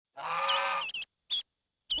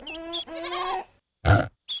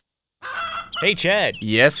Hey, Chad.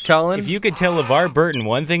 Yes, Colin? If you could tell LeVar Burton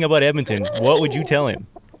one thing about Edmonton, what would you tell him?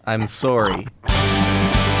 I'm sorry.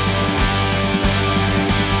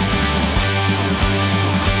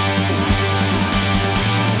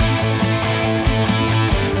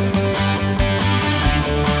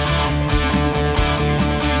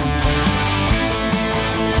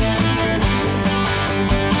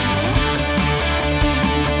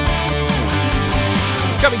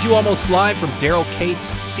 Coming to you almost live from Daryl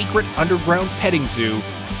Cates' secret underground petting zoo,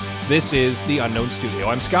 this is The Unknown Studio.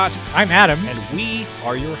 I'm Scott. I'm Adam. And we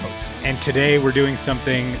are your hosts. And today we're doing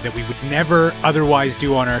something that we would never otherwise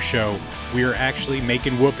do on our show. We are actually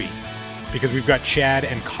making Whoopee. Because we've got Chad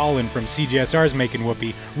and Colin from CJSR's Making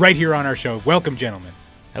Whoopee right here on our show. Welcome, gentlemen.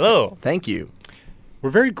 Hello. Thank you. We're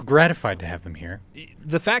very gratified to have them here.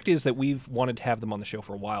 The fact is that we've wanted to have them on the show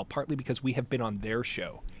for a while, partly because we have been on their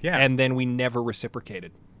show. Yeah. And then we never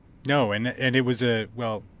reciprocated. No, and it was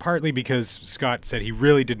partly because Scott said he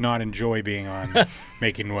really did not enjoy being on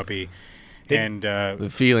Making Whoopee. The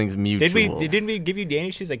feeling's mutual. Didn't we give you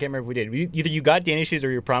Danishes? I can't remember if we did. Either you got Danishes or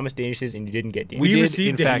you were promised Danishes and you didn't get Danishes. We did,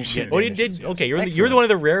 received in fact, Danishes. get Oh, you Danishes, did? yes. Okay, you're Excellent. the one of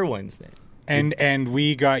the rare ones then. And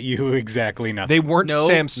we got you exactly nothing. They weren't No,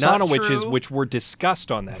 Samsonowiches, not true. which were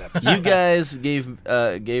discussed on that episode. You guys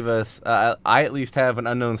gave us. I at least have an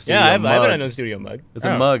Unknown Studio Yeah, I have mug. an Unknown Studio mug. It's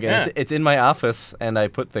a mug, and yeah. it's in my office, and I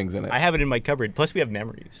put things in it. I have it in my cupboard. Plus, we have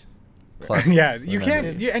memories. Plus Yeah, the you can't.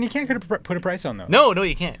 memories. And you can't put a price on those. No,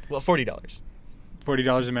 you can't. Well, $40.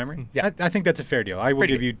 $40 a memory. Yeah. I think that's a fair deal. I will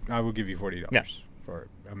Pretty give good. you $40 Yeah. for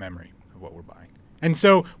a memory of what we're buying. And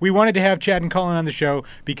so we wanted to have Chad and Colin on the show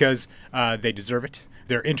because they deserve it.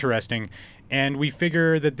 They're interesting, and we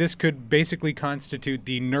figure that this could basically constitute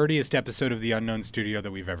the nerdiest episode of the Unknown Studio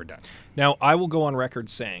that we've ever done. Now, I will go on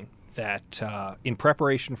record saying that in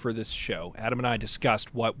preparation for this show, Adam and I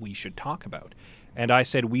discussed what we should talk about. And I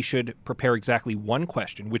said we should prepare exactly one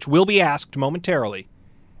question, which will be asked momentarily.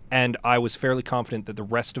 And I was fairly confident that the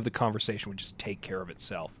rest of the conversation would just take care of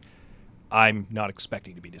itself. I'm not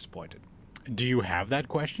expecting to be disappointed. Do you have that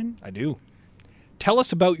question? I do. Tell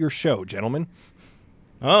us about your show, gentlemen.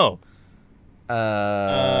 Oh.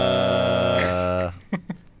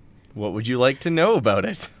 What would you like to know about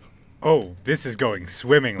it? Oh, this is going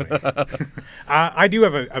swimmingly. I do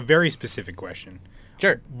have a very specific question.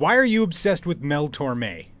 Sure. Why are you obsessed with Mel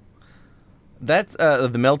Torme? That's the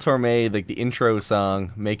Mel Torme, like the intro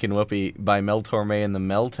song, Making Whoopee, by Mel Torme and the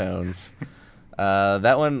Meltones.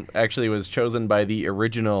 That one actually was chosen by the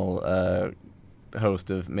original host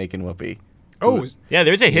of Making Whoopee. Oh, Yeah,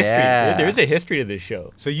 there's a history. Yeah. There's a history to this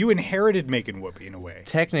show. so you inherited Making Whoopee in a way.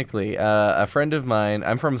 Technically, a friend of mine,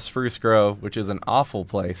 I'm from Spruce Grove, which is an awful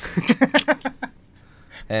place.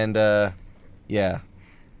 And, yeah,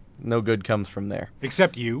 no good comes from there.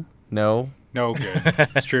 Except you. No. No good.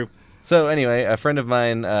 It's true. So anyway, a friend of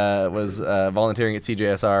mine was volunteering at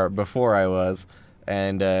CJSR before I was,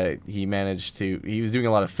 and he was doing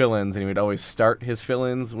a lot of fill-ins, and he would always start his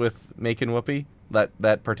fill-ins with Making Whoopee,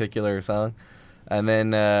 that particular song. And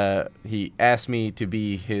then he asked me to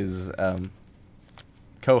be his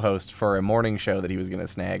co-host for a morning show that he was going to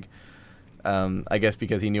snag. I guess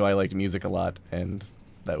because he knew I liked music a lot, and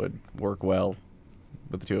that would work well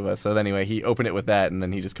with the two of us. So anyway, he opened it with that, and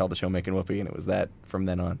then he just called the show Making Whoopee, and it was that from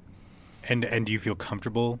then on. And do you feel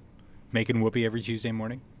comfortable making Whoopee every Tuesday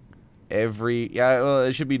morning?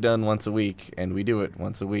 It should be done once a week, and we do it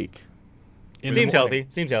once a week. In the Seems morning. healthy.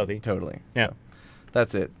 Seems healthy. Totally. Yeah. So,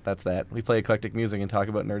 that's it. That's that. We play eclectic music and talk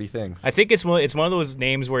about nerdy things. I think it's one of those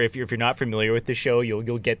names where if you're not familiar with the show,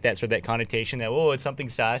 you'll get that sort of that connotation that it's something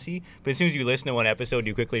saucy. But as soon as you listen to one episode,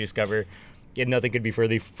 you quickly discover nothing could be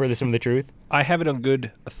furthest from the truth. I have it on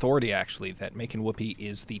good authority, actually, that Making Whoopee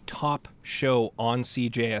is the top show on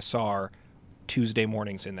CJSR Tuesday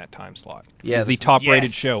mornings in that time slot. Yeah, It's the that's- top-rated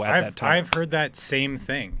yes. show at that time. I've heard that same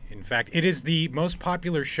thing. In fact, it is the most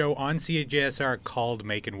popular show on CJSR called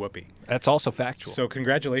Making Whoopee. That's also factual. So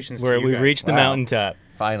congratulations to Where you we've guys. reached the Wow. mountaintop.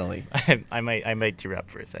 Finally. I might tear up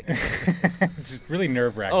for a second. It's really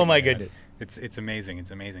nerve-wracking. Oh, my man. goodness. It's amazing.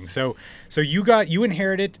 It's amazing. So you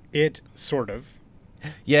inherited it sort of,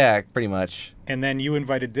 Yeah, pretty much. and then you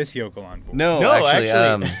invited this yokel on board. No,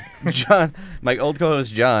 actually. John, my old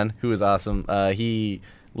co-host John, who was awesome, he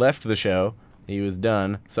left the show. He was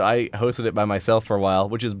done. So I hosted it by myself for a while,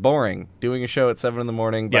 which is boring. Doing a show at 7 in the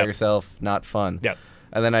morning by Yep. yourself, not fun. Yep.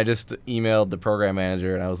 And then I just emailed the program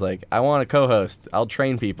manager, and I was like, I want a co-host. I'll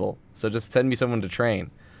train people. So just send me someone to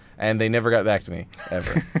train. And they never got back to me,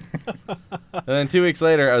 ever. And then 2 weeks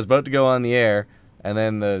later, I was about to go on the air, and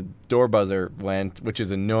then the door buzzer went, which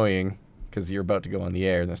is annoying, because you're about to go on the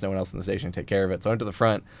air, and there's no one else in the station to take care of it. So I went to the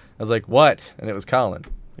front. I was like, what? And it was Colin.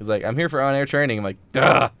 He's like, I'm here for on-air training. I'm like,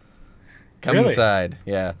 duh. Come Really? inside.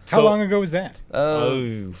 Yeah. How long ago was that?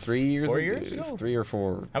 3 years 4 ago? years ago? 3 or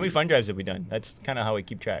 4. How many fun drives have we done? That's kind of how we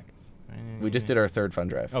keep track. We just did our 3rd fun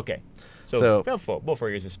drive. Okay. So- So about 4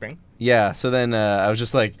 years of spring. Yeah, so then I was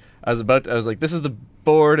just like, I was like, this is the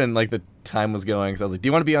board, and like the time was going, so I was like, do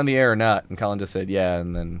you want to be on the air or not? And Colin just said, yeah,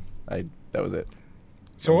 and then that was it.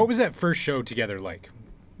 So what was that first show together like?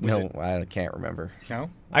 Was No, it- I can't remember. No?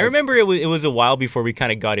 I remember it was a while before we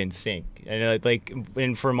kind of got in sync, and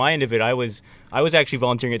and for my end of it, I was actually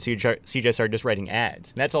volunteering at CJSR just writing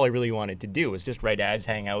ads, and that's all I really wanted to do was just write ads,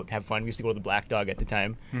 hang out, have fun. We used to go to the Black Dog at the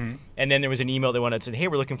time, and then there was an email that went out and said, "Hey,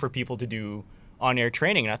 we're looking for people to do on-air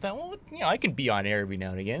training," and I thought, well, I could be on air every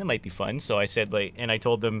now and again. It might be fun. So I said and I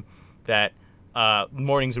told them that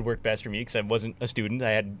mornings would work best for me because I wasn't a student;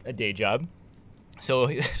 I had a day job. So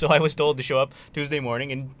I was told to show up Tuesday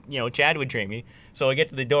morning, and Chad would train me. So I get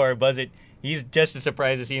to the door, buzz it. He's just as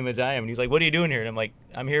surprised to see him as I am, and he's like, "What are you doing here?" And I'm like,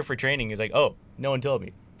 "I'm here for training." He's like, "Oh, no one told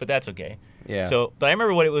me, but that's okay." Yeah. So, but I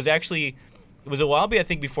remember what it was actually. It was a while, I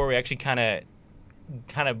think, before we actually kind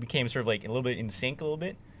of became sort of like a little bit in sync a little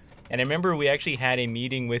bit. And I remember we actually had a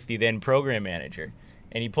meeting with the then program manager,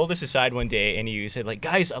 and he pulled us aside one day and he said, like,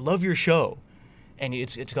 "Guys, I love your show. And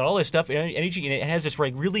it's got all this stuff, energy, and it has this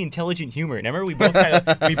like really intelligent humor." And I remember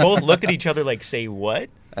we both looked at each other like, "Say what?"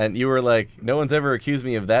 And you were like, no one's ever accused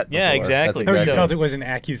me of that before. Yeah, exactly. That's You exactly. felt it was an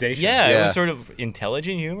accusation. Yeah, it Yeah. was sort of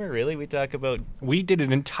intelligent humor. Really, we talk about We did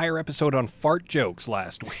an entire episode on fart jokes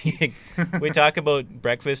last week. we talk about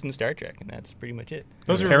breakfast and Star Trek, and that's pretty much it.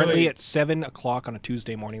 Those are Apparently really, at 7 o'clock on a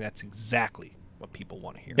Tuesday morning, that's exactly what people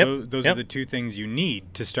want to hear. Yep. those Yep. are the two things you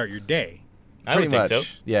need to start your day. I Pretty would think much.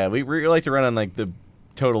 so. Yeah, we like to run on like the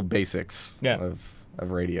total basics Yeah. of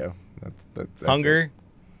radio. That's Hunger,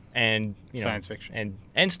 and Science fiction.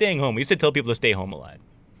 and staying home. We used to tell people to stay home a lot. it.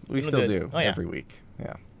 We You know, still the- do oh, yeah. every week. Yeah.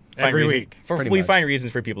 Find Every reasons- week. Pretty we much. find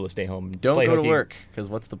reasons for people to stay home. Don't play go hooky, to work, because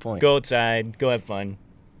what's the point? Go outside. Go have fun.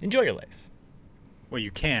 Enjoy your life. Well,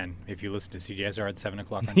 you can if you listen to CJSR at 7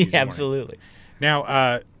 o'clock on Tuesday Yeah, morning. absolutely.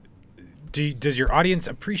 Now, does your audience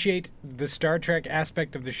appreciate the Star Trek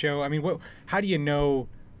aspect of the show? I mean, how do you know?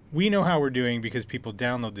 We know how we're doing because people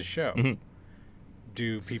download the show. Mhm.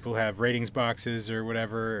 Do people have ratings boxes or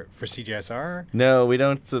whatever for CJSR? No, we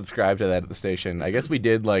don't subscribe to that at the station. I guess we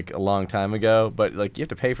did like a long time ago, but like you have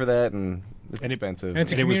to pay for that, and it's expensive. And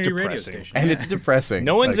it's a And it was community radio depressing. station. And Yeah. it's depressing.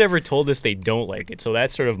 No one's Like, ever told us they don't like it, so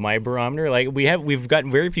that's sort of my barometer. Like we've gotten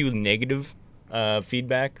very few negative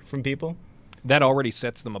feedback from people. That already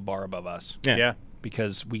sets them a bar above us Yeah.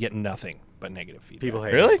 because we get nothing but negative feedback. People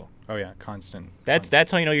hate Really? us. Oh yeah, constant.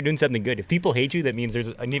 That's how you know you're doing something good. If people hate you, that means there's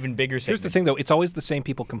an even bigger segment. Here's the thing, though. It's always the same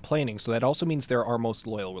people complaining, so that also means they're our most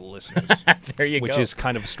loyal listeners, There you which go. is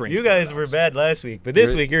kind of a strange You guys paradox. were bad last week, but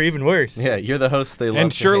this You're- week you're even worse. Yeah, you're the host they love.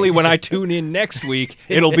 And to surely hate. when I tune in next week,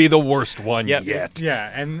 it'll be the worst one Yep. yet.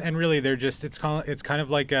 Yeah, and really they're just it's kind of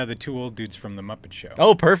like the two old dudes from the Muppet Show.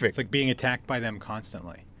 Oh, perfect. It's like being attacked by them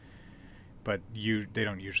constantly. But they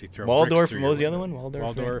don't usually throw Waldorf. bricks through What was the your other window. one?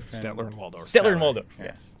 Waldorf. Stettler and Waldorf. Stettler and Waldorf. Yeah.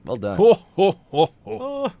 Yes. Well done. Ho, ho, ho,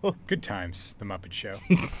 ho. Oh, Good times, the Muppet Show.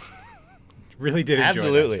 Really did enjoy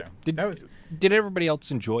Absolutely. that show. Did, That was did everybody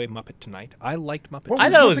else enjoy Muppet Tonight? I liked Muppet What I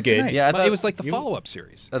Tonight. thought it was Muppet good. Tonight? Yeah, I Well, thought it was like the you- follow-up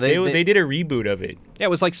series. they did a reboot of it. Yeah, it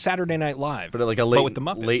was like Saturday Night Live, but like a late with the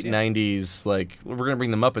Muppets. late yeah. 90s, like we're gonna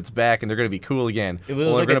bring the Muppets back and they're gonna be cool again. It was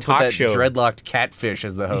Well, like we're a gonna talk put that show. dreadlocked catfish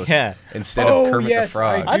as the host, Yeah. instead Oh, of Kermit yes, the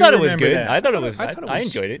Frog. I I do thought it was remember good. that. I thought it was. I thought it I was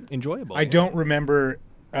enjoyed it. Enjoyable. I don't remember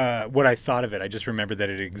what I thought of it. I just remember that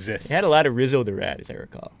it exists. It had a lot of Rizzo the Rat, as I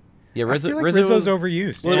recall. Yeah, I feel like Rizzo's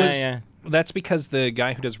overused. Well, it Yeah, was- yeah. That's because the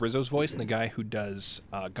guy who does Rizzo's voice and the guy who does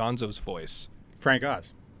Gonzo's voice, Frank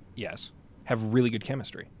Oz. yes, have really good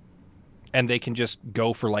chemistry. And they can just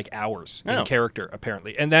go for like hours Oh. in character,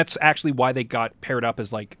 apparently. And that's actually why they got paired up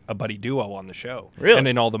as like a buddy duo on the show. Really? And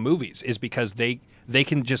in all the movies, is because they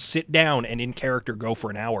can just sit down and in character go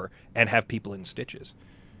for an hour and have people in stitches.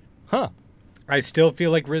 Huh. I still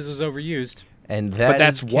feel like Rizzo's overused. and that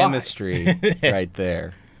that's is why. chemistry right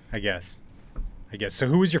there. I guess. So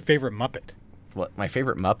who was your favorite Muppet? What, my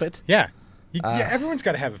favorite Muppet? Yeah. Yeah, everyone's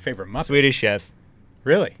got to have a favorite Muppet. Swedish Chef.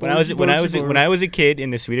 Really? When I was a kid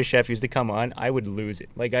and the Swedish Chef used to come on, I would lose it.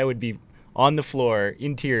 Like I would be on the floor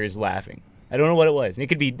in tears laughing. I don't know what it was.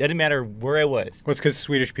 It doesn't matter where I was. Well, it's because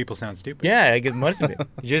Swedish people sound stupid. Yeah, like it must have been.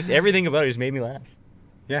 Just everything about it just made me laugh.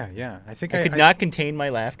 Yeah. I think I could not contain my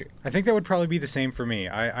laughter. I think that would probably be the same for me.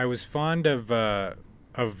 I was fond of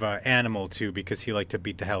Animal too because he liked to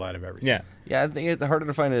beat the hell out of everything. Yeah. Yeah, I think it's harder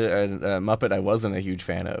to find a Muppet I wasn't a huge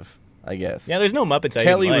fan of. I guess. Yeah, there's no Muppets I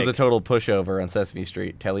Telly didn't was a like. total pushover on Sesame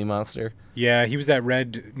Street. Telly Monster. Yeah, he was that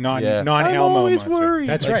red non Yeah. non I'm Elmo always monster. worried.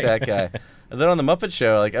 That's like right. that guy. And then on the Muppet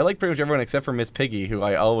Show, like I like pretty much everyone except for Miss Piggy, who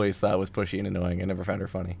I always thought was pushy and annoying. I never found her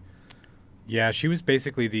funny. Yeah, she was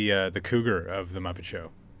basically the cougar of the Muppet Show.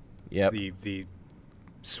 Yep. The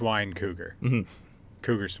swine cougar. Mhm.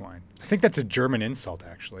 Cougar swine. I think that's a German insult,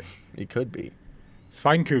 actually. It could be.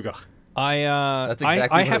 Schweinkugel. That's exactly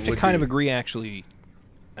I what have it to would kind of be. agree actually,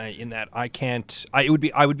 in that I can't. I would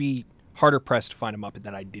be harder pressed to find a Muppet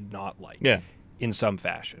that I did not like. Yeah. In some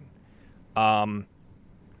fashion.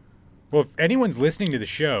 Well, if anyone's listening to the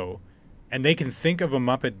show and they can think of a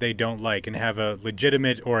Muppet they don't like and have a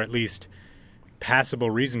legitimate or at least passable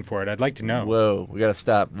reason for it, I'd like to know. Whoa, we gotta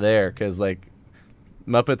stop there because like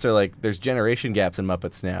Muppets are like there's generation gaps in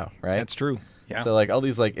Muppets now, right? That's true. Yeah. So like all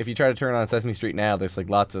these like if you try to turn on Sesame Street now, there's like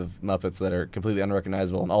lots of Muppets that are completely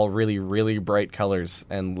unrecognizable and all really really bright colors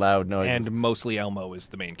and loud noises. And mostly Elmo is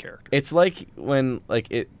the main character. It's like when like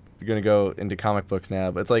you're gonna go into comic books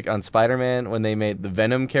now, but it's like on Spider-Man when they made the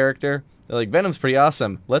Venom character. They're like Venom's pretty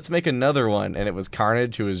awesome. Let's make another one, and it was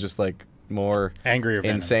Carnage, who was just like more Angrier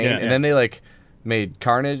Venom. insane. Yeah. And then they like made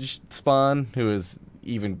Carnage Spawn, who is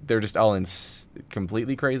even they're just all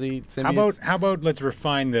completely crazy symbiotes. How about let's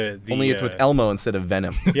refine the Only it's with Elmo instead of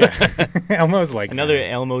Venom. Yeah. Elmo's like Another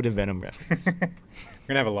Elmo to Venom reference. We're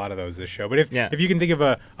gonna have a lot of those this show. But if you can think of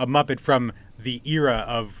a Muppet from the era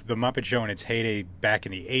of the Muppet Show in its heyday back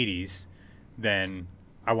in the 80s, then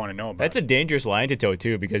I want to know about That's a it. dangerous line to toe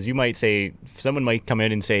too, because you might say someone might come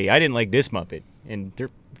in and say, "I didn't like this Muppet," and there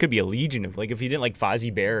could be a legion of like if you didn't like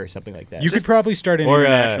Fozzie Bear or something like that. You could probably start an or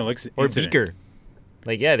international or incident. Beaker.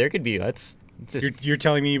 Like yeah, there could be. That's just, You're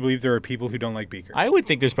telling me you believe there are people who don't like Beaker? I would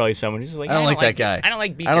think there's probably someone who's just like, I don't like that guy. I don't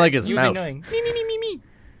like Beaker. I don't like his You're mouth. annoying. Me.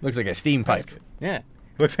 Looks like a steam pipe. Yeah,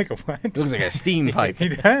 Looks like a what? Looks like a steam pipe. He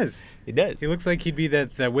does. it does. He looks like he'd be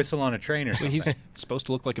that whistle on a train or So something. he's supposed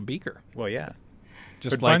to look like a beaker. Well, yeah.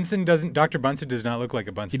 Just But like Bunsen doesn't. Dr. Bunsen does not look like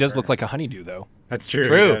a Bunsen. he does look burner. like a honeydew, though. That's true. He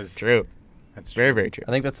True. does. True. That's true. Very very true.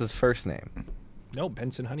 I think that's his first name. No,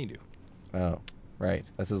 Benson Honeydew. Oh, right.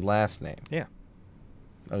 That's his last name. Yeah.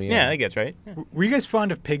 Oh yeah. Yeah, I guess right. Yeah. Were you guys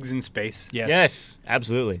fond of pigs in space? Yes. Yes,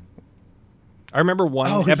 absolutely. I remember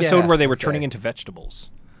one Oh, episode yeah. where they were Okay. turning into vegetables,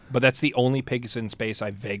 but that's the only pigs in space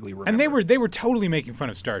I vaguely remember. And they were totally making fun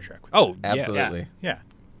of Star Trek. With Oh, Absolutely. yeah.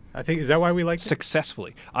 I think is that why we liked it?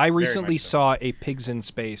 successfully. I recently much so. saw a pigs in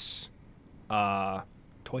space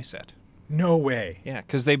toy set. No way. Yeah,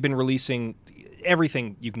 because they've been releasing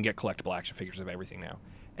everything. You can get collectible action figures of everything now,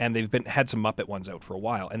 and they've had some Muppet ones out for a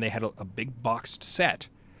while, and they had a big boxed set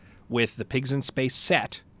with the pigs in space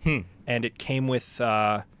set, and it came with.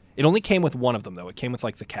 It only came with one of them though. It came with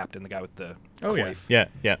like the captain, the guy with the Oh, yeah. coif. Yeah,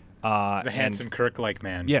 yeah. The and- handsome Kirk-like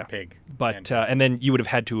man. Yeah, Pig. But and then you would have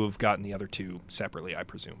had to have gotten the other two separately, I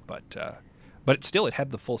presume. But still, it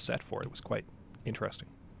had the full set for it. It was quite interesting.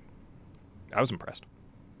 I was impressed.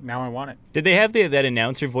 Now I want it. Did they have that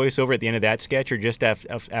announcer voiceover at the end of that sketch, or just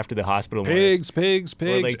after the hospital? Pigs,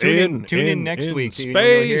 Or like tune in next week. Space, when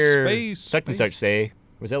you'll hear space, such and space. such say.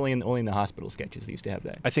 Was that only in the hospital sketches they used to have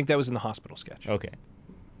that? I think that was in the hospital sketch. Okay.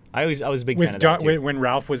 I was a big fan With of that too. when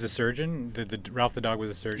Ralph was a surgeon, Ralph the dog was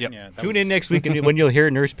a surgeon. Yep. Yeah. that Tune was- in next week and when you'll hear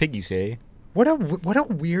Nurse Piggy say. What a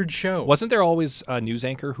weird show. Wasn't there always a news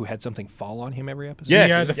anchor who had something fall on him every episode? Yes.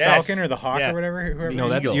 Yeah, the yes. Falcon or the Hawk Yeah. or whatever. Whoever. No,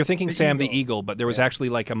 that's Eagle. you're thinking The Sam Eagle. the Eagle, but there was actually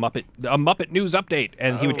like a Muppet news update,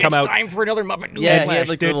 and he would come It's out. time for another Muppet News Yeah, he Flash. had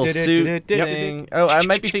like the little suit Yep. thing. Oh, I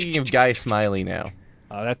might be thinking of Guy Smiley now.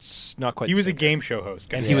 That's not quite. He the was a same. game show host.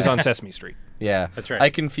 and he was on Sesame Street. Yeah, That's right. I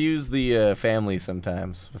confuse the families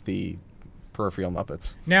sometimes with the peripheral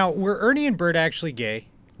Muppets. Now, were Ernie and Bert actually gay?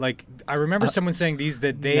 Like, I remember someone saying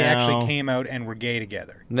that they no. actually came out and were gay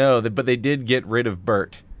together. No, but they did get rid of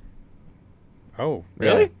Bert. Oh,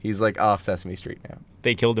 Really? Yeah, he's like off Sesame Street now.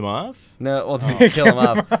 They killed him off? No, well, they didn't kill him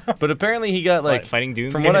off. But apparently he got like Fighting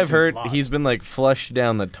Doom? From what I've Innocence heard, lost. he's been like flushed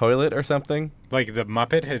down the toilet or something. Like the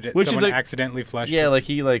Muppet had Which is, someone like- accidentally flushed. Yeah, him?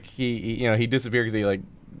 like he you know he disappeared because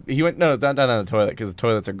he went not down the toilet because the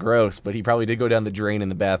toilets are gross, but he probably did go down the drain in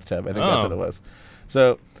the bathtub. I think that's Oh. what it was.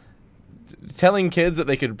 So telling kids that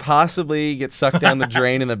they could possibly get sucked down the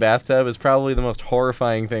drain in the bathtub is probably the most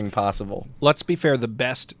horrifying thing possible. Let's be fair. The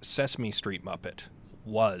best Sesame Street Muppet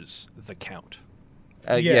was the Count,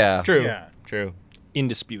 Yes. Yeah. True. Yeah. True.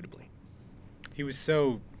 indisputably. He was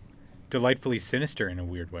so delightfully sinister in a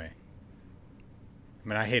weird way. I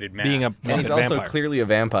mean, I hated math. Being a And Muppet he's also vampire. clearly a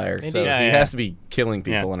vampire, so Yeah, he yeah. has to be killing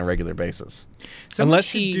people Yeah. on a regular basis. Someone unless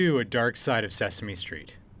should he- do a Dark Side of Sesame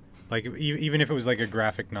Street, like even if it was like a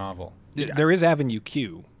graphic novel. There is Avenue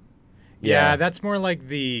Q. Yeah, that's more like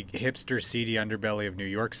the hipster, seedy underbelly of New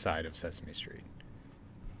York side of Sesame Street.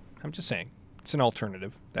 I'm just saying. It's an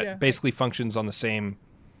alternative that Yeah. basically functions on the same...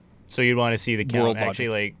 So you'd want to see the World count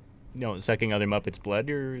actually, sucking other Muppets' blood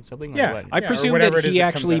or something? Yeah. Like I what? or presume whatever that it is he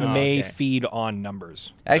that comes actually out. may Okay. feed on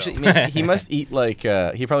numbers. Actually, though. he must eat like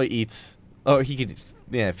he probably eats. Oh, he could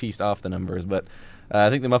feast off the numbers, but I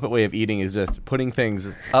think the Muppet way of eating is just putting things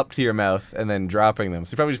up to your mouth and then dropping them.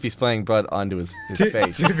 So he'd probably just be spraying blood onto his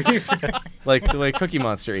face, To be fair, like the way Cookie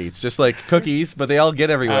Monster eats, just like cookies, but they all get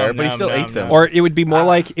everywhere, but he nom, still nom, ate them. nom. Or it would be more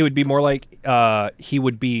like he would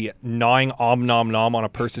be gnawing om nom nom on a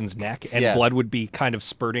person's neck, and Yeah. blood would be kind of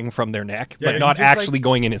spurting from their neck, Yeah, but you not just, like, actually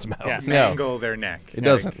going in his mouth. Yeah. mangle their neck. It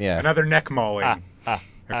doesn't, yeah. Another neck mauling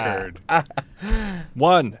occurred.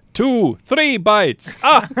 1, 2, 3 bites.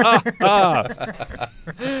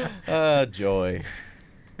 Joy.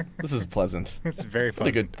 This is pleasant. It's very Really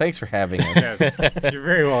pleasant. good. Thanks for having us. Yeah, you're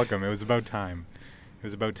very welcome. It was about time. It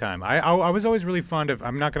was about time. I was always really fond of.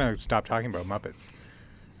 I'm not going to stop talking about Muppets.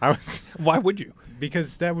 I was Why would you?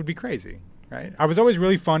 because that would be crazy, right? I was always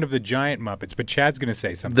really fond of the giant Muppets, but Chad's going to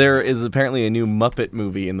say something. There is apparently a new Muppet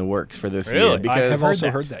movie in the works for this year Really? I because have also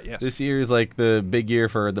that. heard that, yes. this year is like the big year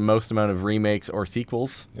for the most amount of remakes or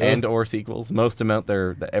sequels or sequels. Most amount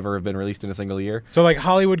that ever have been released in a single year. So like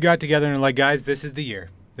Hollywood got together and like, guys, this is the year.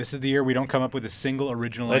 This is the year we don't come up with a single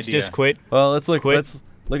original Let's idea. just quit. Well, let's look. Quit Let's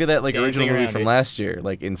look at that like dancing original movie around from it. last year,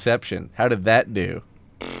 like Inception. How did that do?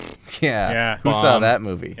 Yeah. Yeah. Who saw Bomb. that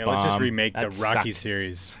movie? Yeah, let's just Bomb. remake the That Rocky sucked.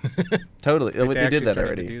 series. Totally. Oh, They they actually did that started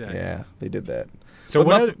already. to do that. Yeah, they did that. So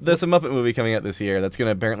But what? there's a Muppet movie coming out this year that's going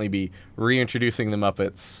to apparently be reintroducing the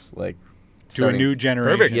Muppets, like to a starting- new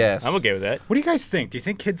generation. Perfect. Yes. I'm okay with that. What do you guys think? Do you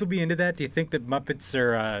think kids will be into that? Do you think that Muppets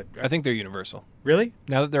are I think they're universal. really?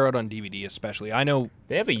 Now that they're out on DVD especially. I know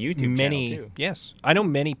They have a YouTube many channel too. Yes. I know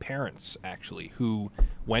many parents actually who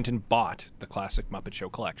went and bought the classic Muppet Show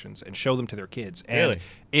collections and show them to their kids. And Really?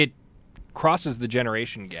 it crosses the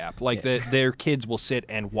generation gap. Like their kids will sit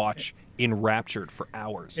and watch enraptured for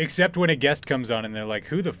hours. Except when a guest comes on and they're like,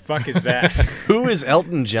 "Who the fuck is that?" Who is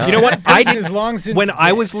Elton John? You know what? I Person did is long since when I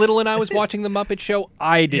dead. was little and I was watching the Muppet Show.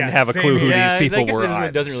 I didn't Yeah, have a same clue who here. Yeah, these people I guess were.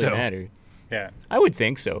 it doesn't really so- matter. Yeah. I would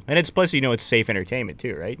think so, and it's plus it's safe entertainment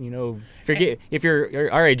too, right? If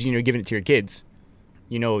you're our age, giving it to your kids,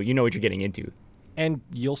 you know what you're getting into. And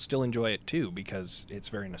you'll still enjoy it too because it's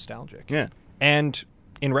very nostalgic. Yeah. And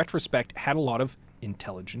in retrospect, had a lot of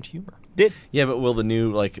intelligent humor. Yeah, but will the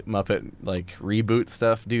new like Muppet like reboot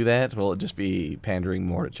stuff do that? Will it just be pandering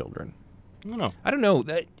more to children? I don't know. I don't know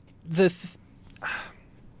that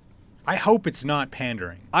I hope it's not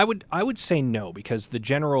pandering. I would say no because the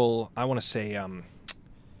general I want to say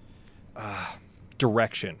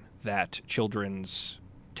direction that children's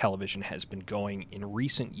television has been going in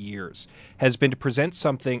recent years has been to present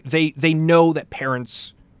something they know that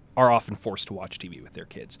parents are often forced to watch TV with their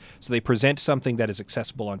kids. So they present something that is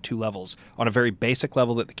accessible on two levels, on a very basic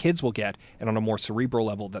level that the kids will get and on a more cerebral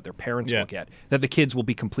level that their parents will get, that the kids will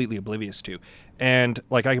be completely oblivious to. And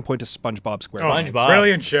like I can point to SpongeBob SquarePants. SpongeBob.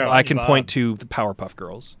 Brilliant show. I can Bob. point to the Powerpuff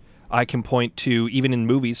Girls. I can point to, even in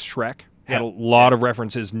movies, Shrek had a lot of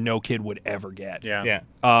references no kid would ever get. Yeah.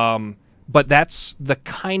 But that's the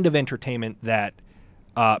kind of entertainment that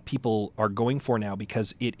people are going for now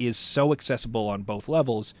because it is so accessible on both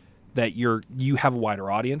levels that you have a wider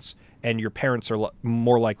audience and your parents are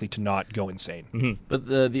more likely to not go insane. Mm-hmm.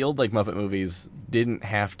 But the old like Muppet movies didn't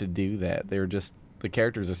have to do that. They were just the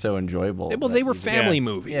characters are so enjoyable. Well, that they were you- family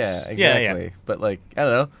movies. Yeah, Yeah, exactly. yeah. But like I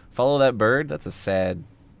don't know, Follow That Bird. That's a sad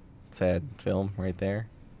film right there.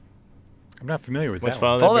 I'm not familiar with What's that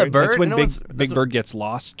one. Follow Follow That That Bird. That's when You know Big, what's- Big that's Bird gets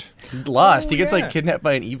lost. Lost. He Oh, gets yeah. like kidnapped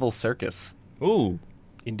by an evil circus. Ooh.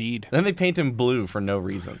 Indeed. Then they paint him blue for no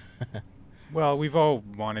reason. Well, we've all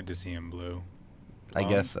wanted to see him blue. I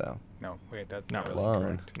guess so. No, wait, that Not wasn't Clone.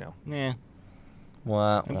 correct. No. Yeah.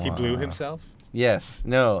 Wah, He blew wah. himself? Yes.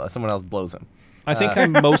 No. Someone else blows him. I think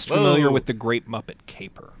I'm most familiar Whoa. with the Great Muppet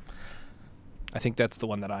Caper. I think that's the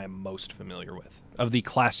one that I am most familiar with of the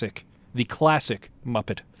classic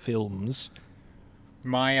Muppet films.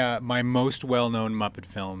 My most well-known Muppet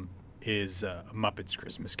film is Muppets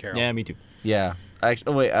Christmas Carol. Yeah, me too. Yeah.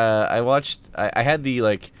 Actually, oh wait. I watched. I had the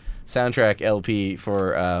like soundtrack LP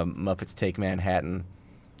for Muppets Take Manhattan.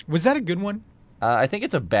 Was that a good one? I think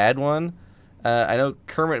it's a bad one. I know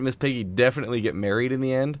Kermit and Miss Piggy definitely get married in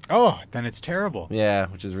the end. Oh, then it's terrible. Yeah,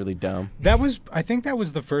 which is really dumb. I think that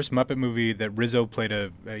was the first Muppet movie that Rizzo played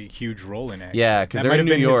a huge role in. Actually. Yeah, because that they're might in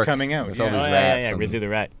have New been his York. coming out. There's Yeah. all these Oh, rats. yeah, and Rizzo the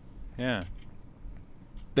Rat. Yeah.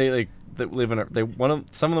 they live in a.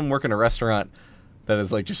 Some of them work in a restaurant that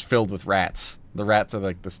is like just filled with rats. The rats are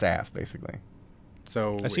like the staff, basically.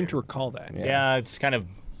 So I seem to recall that. Yeah, it's kind of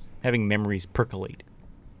having memories percolate.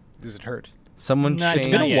 Does it hurt? Someone Not- It's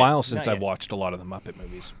changed. been Not a yet. while since Not I've yet. watched a lot of the Muppet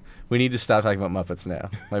movies. We need to stop talking about Muppets now.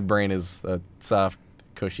 My brain is a soft,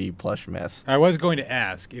 cushy, plush mess. I was going to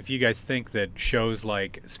ask if you guys think that shows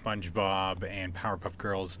like SpongeBob and Powerpuff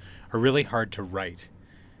Girls are really hard to write,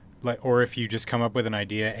 or if you just come up with an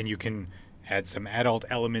idea and you can add some adult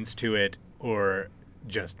elements to it, or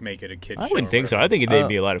just make it a kid's show. I wouldn't think so. I think they'd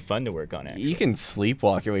be a lot of fun to work on, actually. You can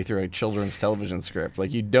sleepwalk your way through a children's television script.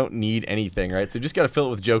 Like, you don't need anything, right? So you just got to fill it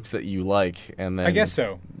with jokes that you like, and then I guess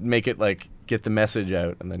so. make it like get the message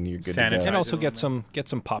out, and then you're good to Sanitize go. And also it a get little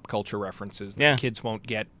some pop culture references that Yeah. kids won't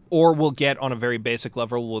get, or will get on a very basic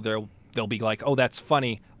level. Where they'll be like, "Oh, that's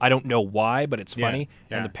funny. I don't know why, but it's Yeah, funny."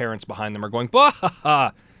 yeah. And the parents behind them are going, "Bah ha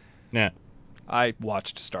ha." Yeah. I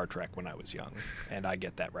watched Star Trek when I was young, and I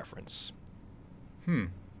get that reference.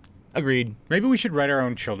 Agreed. Maybe we should write our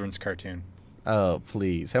own children's cartoon. Oh,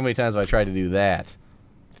 please. How many times have I tried to do that?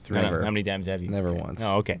 How many times have you? Never once.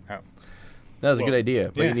 Oh, okay. Oh. That was a Well, good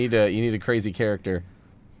idea, but yeah. you need a crazy character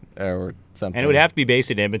or something. And it would have to be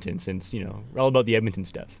based in Edmonton, since, we're all about the Edmonton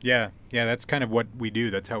stuff. Yeah, that's kind of what we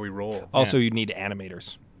do. That's how we roll. Also, you need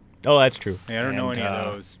animators. Oh, that's true. Yeah, I don't know And, any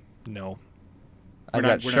of those. No. I've we're got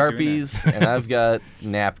not doing Sharpies and I've got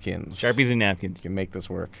napkins. Sharpies and napkins. You can make this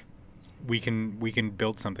work. We can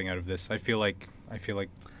build something out of this. I feel like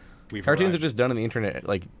we've Cartoons arrived. are just done on the internet,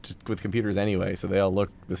 like just with computers anyway, so they all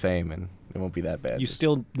look the same, and it won't be that bad. You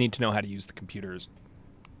still need to know how to use the computers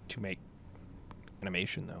to make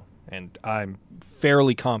animation, though. And I'm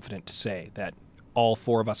fairly confident to say that all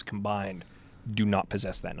four of us combined do not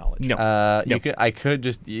possess that knowledge. No. You could. I could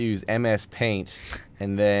just use MS Paint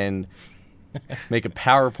and then make a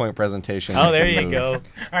PowerPoint presentation. Oh, there that can you move. go.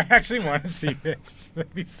 I actually want to see this.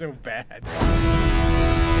 That'd be so bad.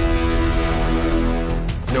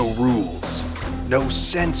 No rules, no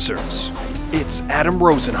censors. It's Adam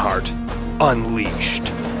Rosenhart,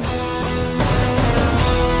 Unleashed.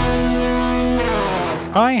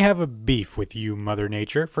 I have a beef with you, Mother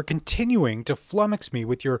Nature, for continuing to flummox me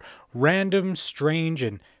with your random, strange,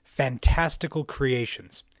 and fantastical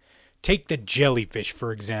creations. Take the jellyfish,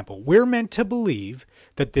 for example. We're meant to believe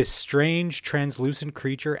that this strange, translucent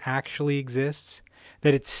creature actually exists,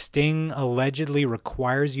 that its sting allegedly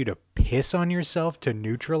requires you to piss on yourself to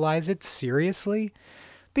neutralize it. Seriously?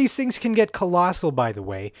 These things can get colossal, by the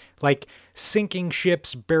way, like sinking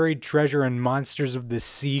ships, buried treasure, and monsters of the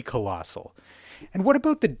sea colossal. And what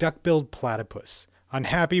about the duck-billed platypus?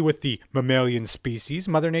 Unhappy with the mammalian species,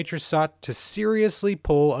 Mother Nature sought to seriously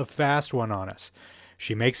pull a fast one on us.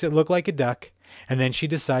 She makes it look like a duck, and then she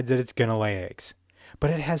decides that it's gonna lay eggs. But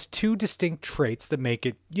it has two distinct traits that make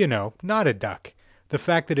it, not a duck. The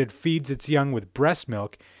fact that it feeds its young with breast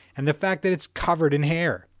milk, and the fact that it's covered in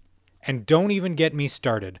hair. And don't even get me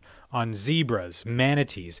started on zebras,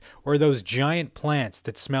 manatees, or those giant plants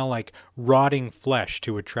that smell like rotting flesh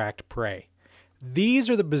to attract prey. These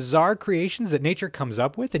are the bizarre creations that nature comes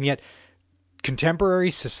up with, and yet contemporary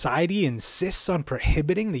society insists on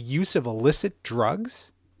prohibiting the use of illicit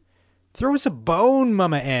drugs? Throw us a bone,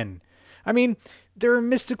 Mama N. I mean, there are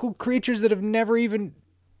mystical creatures that have never even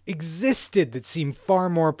existed that seem far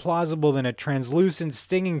more plausible than a translucent,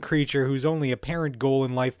 stinging creature whose only apparent goal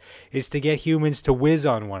in life is to get humans to whiz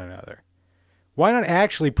on one another. Why not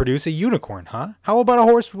actually produce a unicorn, huh? How about a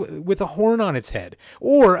horse with a horn on its head?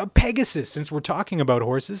 Or a Pegasus, since we're talking about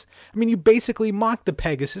horses. I mean, you basically mocked the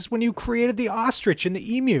Pegasus when you created the ostrich and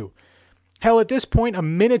the emu. Hell, at this point, a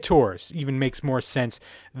minotaur even makes more sense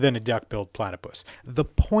than a duck-billed platypus. The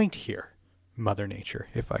point here, Mother Nature,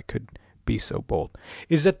 if I could be so bold,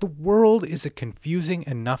 is that the world is a confusing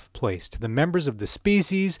enough place to the members of the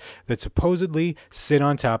species that supposedly sit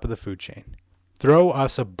on top of the food chain. Throw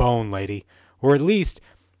us a bone, lady. Or at least,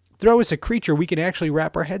 throw us a creature we can actually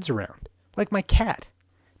wrap our heads around. Like my cat.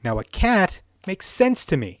 Now, a cat makes sense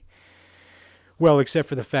to me. Well, except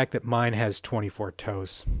for the fact that mine has 24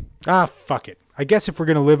 toes. Ah, fuck it. I guess if we're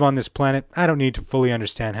going to live on this planet, I don't need to fully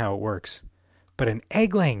understand how it works. But an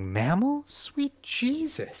egg-laying mammal? Sweet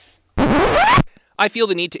Jesus. I feel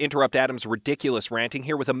the need to interrupt Adam's ridiculous ranting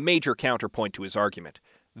here with a major counterpoint to his argument.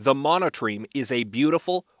 The monotreme is a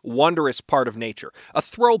beautiful, wondrous part of nature, a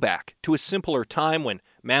throwback to a simpler time when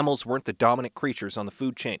mammals weren't the dominant creatures on the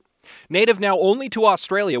food chain. Native now only to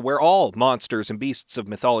Australia, where all monsters and beasts of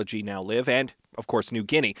mythology now live, and, of course, New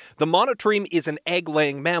Guinea, the monotreme is an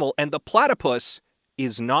egg-laying mammal, and the platypus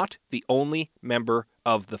is not the only member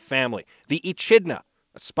of the family. The echidna,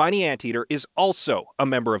 a spiny anteater, is also a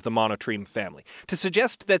member of the monotreme family. To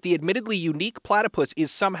suggest that the admittedly unique platypus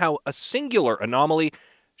is somehow a singular anomaly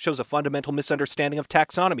shows a fundamental misunderstanding of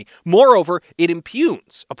taxonomy. Moreover, it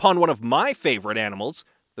impugns upon one of my favorite animals,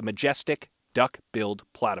 the majestic duck-billed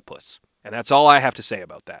platypus. And that's all I have to say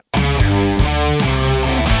about that.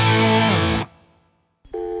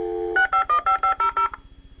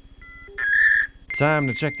 Time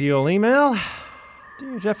to check the old email.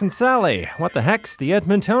 Dear Jeff and Sally, what the heck's the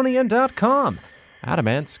Edmontonian.com? Adam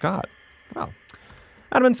and Scott. Well,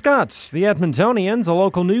 Adam and Scott, the Edmontonian's a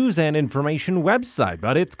local news and information website,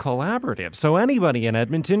 but it's collaborative, so anybody in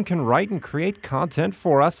Edmonton can write and create content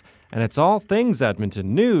for us, and it's all things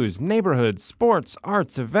Edmonton: news, neighborhoods, sports,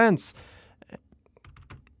 arts, events.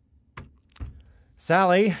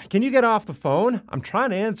 Sally, can you get off the phone? I'm trying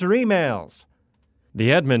to answer emails.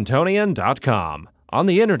 TheEdmontonian.com. On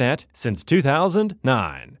the internet since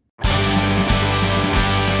 2009.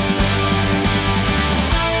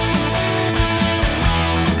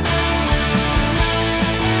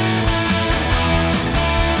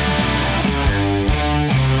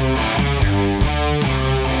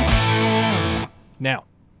 Now,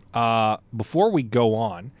 before we go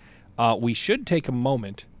on, we should take a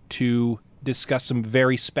moment to discuss some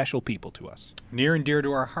very special people to us. Near and dear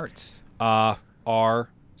to our hearts. Our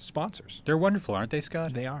sponsors. They're wonderful, aren't they,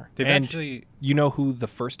 Scott? They are. They've And actually... You know who the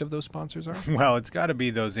first of those sponsors are? Well, it's got to be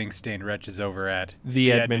those ink-stained wretches over at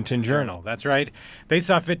The Edmonton Journal. That's right. They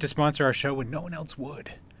saw fit to sponsor our show when no one else would.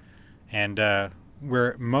 And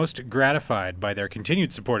we're most gratified by their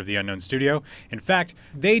continued support of the Unknown Studio. In fact,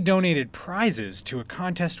 they donated prizes to a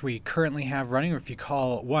contest we currently have running. If you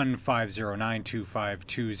call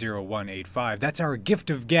 1-509-252-0185, that's our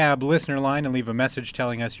Gift of Gab listener line, and leave a message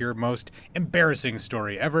telling us your most embarrassing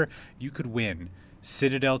story ever, you could win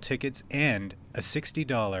Citadel tickets and a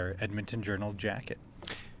 $60 Edmonton Journal jacket.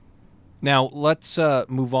 Now, let's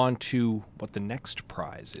move on to what the next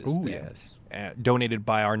prize is. Ooh, then. yes. Donated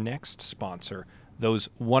by our next sponsor, those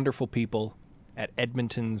wonderful people at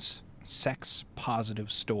Edmonton's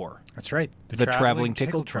sex-positive store. That's right. The Traveling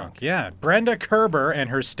Tickle Trunk. Yeah. Brenda Kerber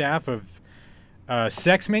and her staff of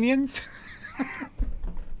sex minions.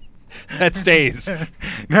 That stays.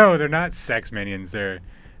 No, they're not sex minions.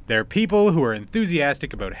 They're people who are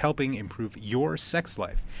enthusiastic about helping improve your sex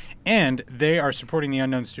life. And they are supporting the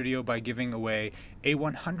Unknown Studio by giving away a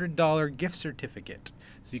 $100 gift certificate.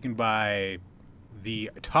 So you can buy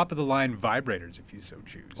the top-of-the-line vibrators if you so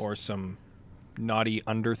choose. Or some naughty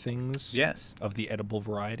under things. Yes. Of the edible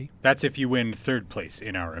variety. That's if you win third place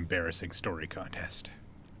in our embarrassing story contest.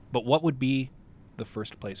 But what would be the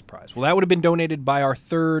first place prize? Well, that would have been donated by our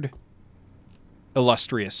third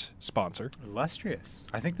illustrious sponsor. Illustrious.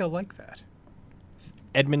 I think they'll like that.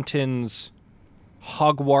 Edmonton's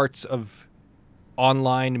Hogwarts of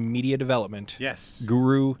online media development. Yes.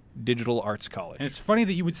 Guru Digital Arts College. And it's funny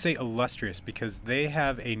that you would say illustrious because they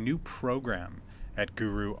have a new program at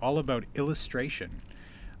Guru all about illustration.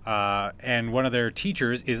 And one of their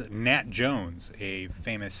teachers is Nat Jones, a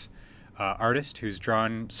famous artist who's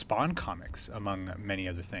drawn Spawn comics, among many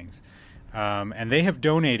other things. And they have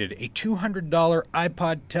donated a $200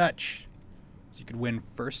 iPod Touch. So you could win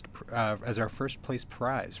as our first place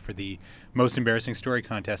prize for the most embarrassing story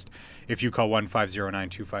contest if you call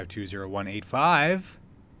 1-509-252-0185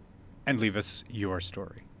 and leave us your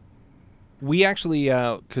story. We actually,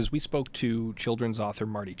 because we spoke to children's author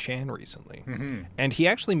Marty Chan recently, and he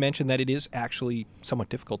actually mentioned that it is actually somewhat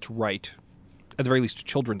difficult to write, at the very least, a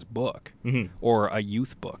children's book or a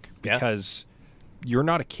youth book because you're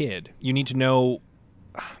not a kid. You need to know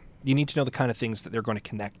the kind of things that they're going to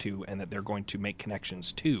connect to and that they're going to make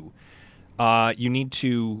connections to. You need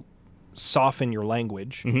to soften your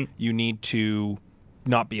language. You need to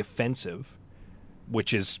not be offensive,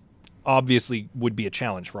 which is obviously would be a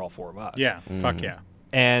challenge for all four of us. Yeah, fuck yeah.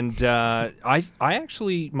 And I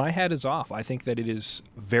actually, my hat is off. I think that it is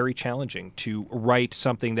very challenging to write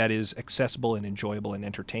something that is accessible and enjoyable and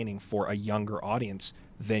entertaining for a younger audience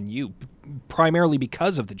than you, primarily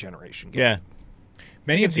because of the generation gap. Yeah.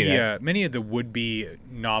 Many of the would-be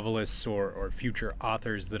novelists or future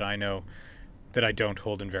authors that I know that I don't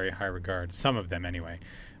hold in very high regard, some of them anyway,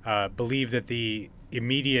 believe that the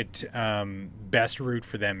immediate best route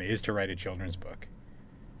for them is to write a children's book.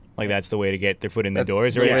 Like that's the way to get their foot in the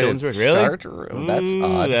doors, right? Yeah, Children's book. Really? That's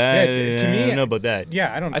odd. To me, I don't know about that.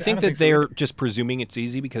 Yeah, I think that so they're either. just presuming it's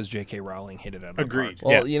easy because J.K. Rowling hit it out of the Agreed.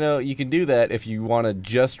 park. Well, you can do that if you want to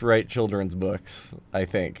just write children's books, I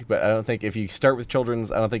think. But I don't think if you start with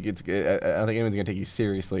children's, I don't think anyone's going to take you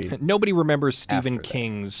seriously. Nobody remembers Stephen After that.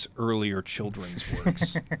 King's earlier children's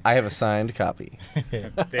works. I have a signed copy.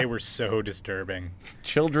 They were so disturbing.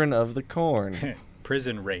 Children of the Corn.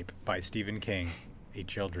 Prison Rape by Stephen King, a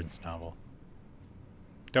children's novel.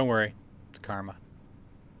 Don't worry, it's karma.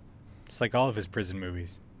 It's like all of his prison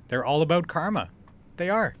movies. They're all about karma. They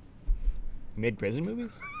are. Mid-prison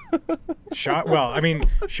movies?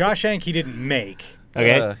 Shawshank he didn't make,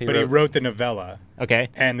 Okay. but he wrote the novella okay.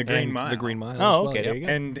 and The Green And Mile. The Green Mile. Oh, as well, okay. yeah. There you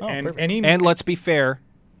go. And Oh, and perfect. any And let's be fair,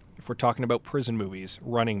 if we're talking about prison movies,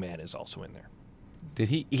 Running Man is also in there. Did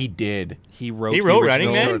he? He did. He wrote. He the wrote original-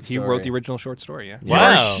 Running Man? Short He wrote story. the original short story. Yeah. You're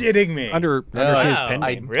Wow. shitting me. Under No, his wow. pen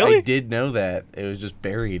I name. Really? I did know that. It was just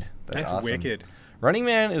buried. That's awesome. wicked. Running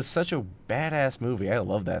Man is such a badass movie. I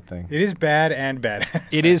love that thing. It is bad and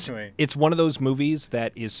badass. It is. actually. It's one of those movies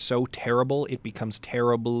that is so terrible it becomes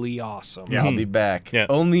terribly awesome. Yeah. I'll be back. Yeah.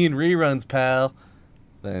 Only in reruns, pal.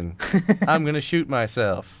 Then I'm gonna shoot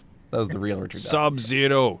myself. That was the real Richard Dawkins.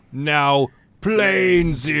 Sub-Zero now.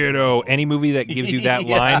 Plain Zero. Any movie that gives you that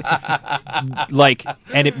line,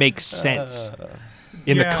 and it makes sense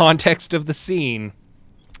in the Yeah. context of the scene.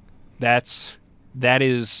 That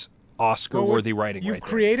is Oscar-worthy writing. You've right there.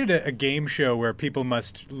 created a game show where people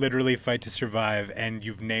must literally fight to survive, and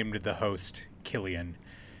you've named the host Killian.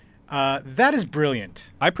 That is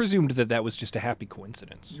brilliant. I presumed that was just a happy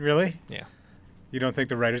coincidence. Really? Yeah. You don't think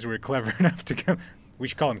the writers were clever enough to go, we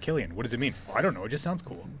should call him Killian. What does it mean? Oh, I don't know. It just sounds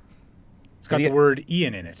cool. It's got Have the you- word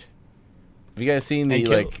Ian in it. Have you guys seen And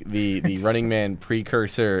the Running Man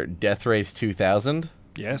precursor Death Race 2000?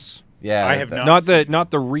 Yes. Yeah, I have that- not. Not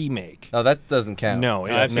the remake. Oh, that doesn't count. No,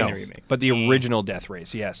 I've seen no. the remake. But the original Death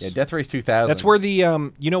Race. Yes. Yeah, Death Race 2000. That's where the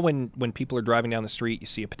when people are driving down the street, you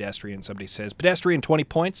see a pedestrian, somebody says pedestrian 20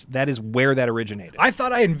 points. That is where that originated. I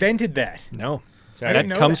thought I invented that. No, Sorry. I didn't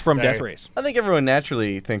that know comes that. from Sorry. Death Race. I think everyone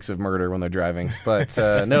naturally thinks of murder when they're driving, but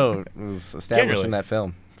no, it was established Generally. in that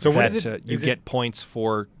film. So what that is it? you Is get points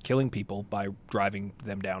for killing people by driving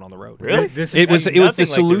them down on the road. Really? This It was That's the nothing like the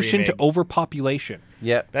solution to remake. overpopulation.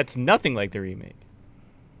 Yeah, That's nothing like the remake.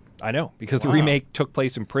 I know, because the Wow. remake took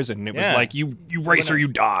place in prison, and it was Yeah. like you race or you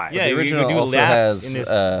die. Yeah, the you original do also laps has in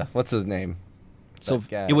this- what's his name? That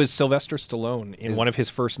guy. It was Sylvester Stallone in Is- one of his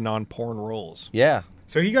first non-porn roles. Yeah,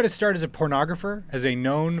 So he got to start as a pornographer, as a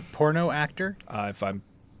known porno actor. If I'm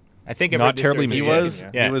I think Not I've heard this terribly story he too. mistaken,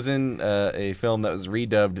 was. yeah. He was in a film that was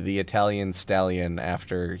redubbed "The Italian Stallion"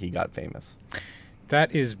 after he got famous.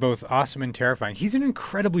 That is both awesome and terrifying. He's an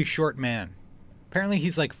incredibly short man. Apparently,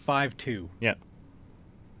 he's like 5'2". Yeah.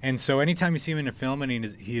 And so anytime you see him in a film and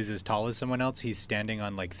he is as tall as someone else, he's standing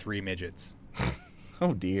on like 3 midgets.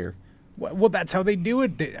 Oh dear. Well, that's how they do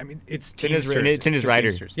it. I mean, it's in his- Teamsters. it's in his for rider.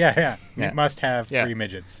 Teamsters. Yeah. Yeah. It must have Yeah. 3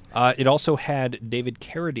 midgets. It also had David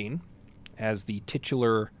Carradine as the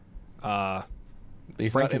titular He's not in the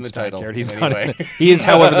Frankenstein title. character. He's in not any in way. the- he is,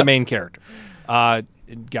 however, the main character. A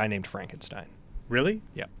guy named Frankenstein. Really?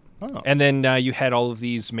 Yeah. Oh. And then you had all of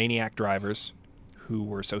these maniac drivers who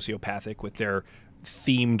were sociopathic with their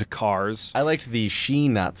themed cars. I liked the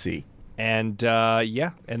she-Nazi. And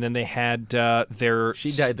and then they had their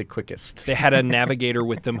She died the quickest. They had a navigator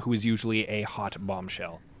with them who was usually a hot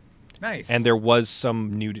bombshell. Nice. And there was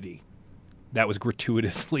some nudity that was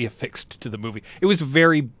gratuitously affixed to the movie. It was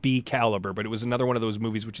very B caliber, but it was another one of those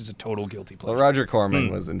movies which is a total guilty Well, pleasure. Roger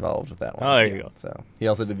Corman was involved with that one. Oh, there you go. So he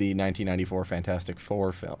also did the 1994 Fantastic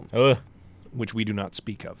Four film. Ugh. Which we do not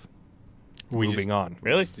speak of. We Moving just- on.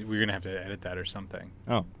 Really? We're going to have to edit that or something.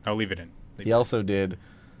 Oh. I'll leave it in. He also did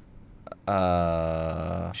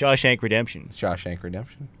Shawshank Redemption. Shawshank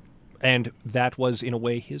Redemption. And that was, in a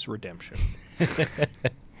way, his redemption.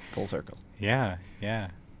 Full circle. Yeah.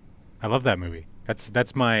 I love that movie.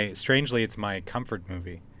 That's my, strangely, it's my comfort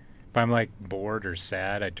movie. If I'm like bored or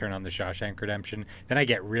sad, I turn on the Shawshank Redemption. Then I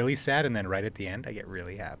get really sad, and then right at the end, I get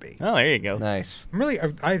really happy. Oh, there you go. Nice. I'm really,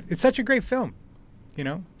 it's such a great film, you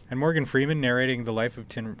know. And Morgan Freeman narrating the life of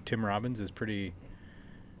Tim Robbins is pretty.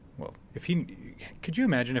 Well, could you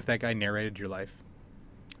imagine if that guy narrated your life?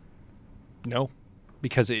 No,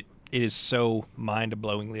 because it is so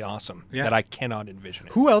mind-blowingly awesome Yeah. that I cannot envision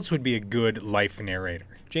it. Who else would be a good life narrator?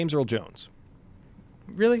 James Earl Jones.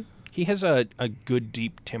 Really? He has a good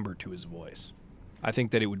deep timbre to his voice. I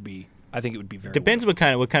think it would be very Depends what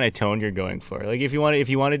kind of tone you're going for. Like if you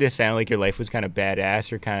wanted to sound like your life was kind of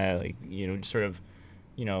badass or kind of like just sort of,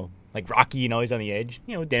 like Rocky, he's on the edge.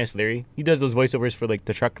 Dennis Leary, he does those voiceovers for like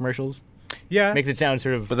the truck commercials. Yeah. Makes it sound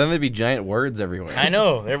sort of. But then there'd be giant words everywhere. I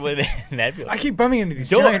know. That'd be I like, keep bumping into these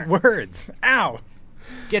Door. giant words. Ow!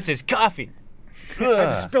 gets his coffee. I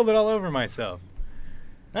just spilled it all over myself.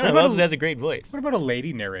 I don't know. about Wells has a great voice. What about a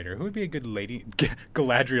lady narrator? Who would be a good lady?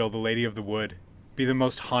 Galadriel, the Lady of the Wood. Be the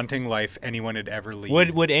most haunting life anyone had ever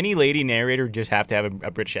lead. Would any lady narrator just have to have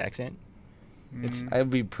a British accent? I would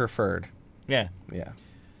be preferred. Yeah. Yeah.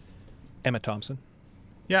 Emma Thompson.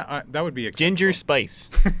 Yeah, that would be acceptable. Ginger Spice.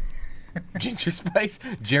 Ginger Spice?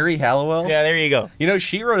 Jerry Halliwell? Yeah, there you go. You know,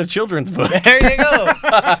 she wrote a children's book. There you go.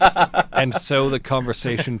 And so the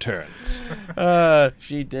conversation turns.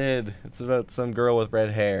 She did. It's about some girl with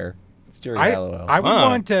red hair. It's Jerry I Halliwell. would Huh.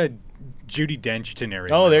 want Judi Dench to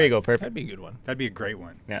narrate. Oh, my there you life. go. Perfect. That'd be a good one. That'd be a great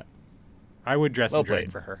one. Yeah. I would dress Well and drag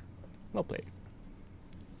played. for her. Well played.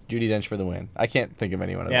 Judi Dench for the win. I can't think of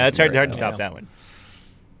anyone. I'd Yeah, like it's hard marry to now. top that one.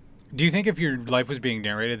 Do you think if your life was being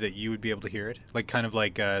narrated that you would be able to hear it? Like kind of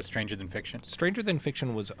like Stranger Than Fiction? Stranger Than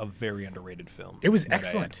Fiction was a very underrated film. It was might I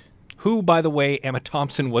excellent. add. Who, by the way, Emma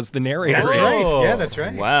Thompson was the narrator. That's in. right. Yeah, that's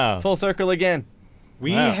right. Wow. Full circle again.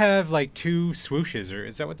 We Wow. have like 2 swooshes, or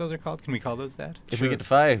is that what those are called? Can we call those that? If we get to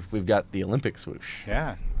 5, we've got the Olympic swoosh.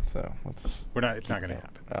 Yeah. So let's. We're not. It's not going to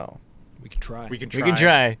happen. Oh. We could try. We can We try. can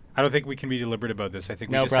try. I don't think we can be deliberate about this. I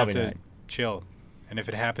think we No, just have probably to not. chill. And if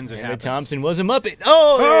it happens, it Emma happens. Thompson was a Muppet.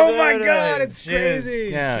 Oh, Oh no, my no, no. God! It's She was- crazy.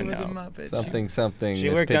 Yeah, she was a no. Muppet. Something. She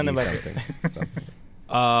Miss worked on the Piggy, Muppet.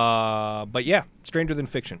 something. But yeah, Stranger Than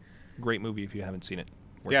Fiction. Great movie if you haven't seen it.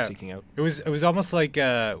 Worth Yeah. seeking out. It was almost like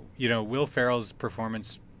Will Ferrell's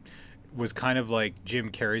performance was kind of like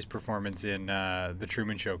Jim Carrey's performance in The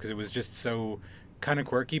Truman Show, because it was just so kind of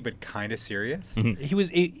quirky but kind of serious.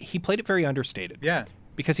 He played it very understated. Yeah.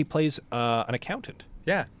 Because he plays an accountant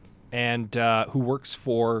Yeah. and who works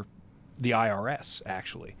for the IRS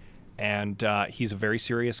actually, and he's a very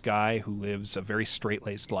serious guy who lives a very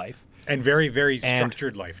straight-laced life. And very, very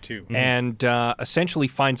structured life too. And essentially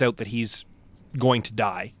finds out that he's going to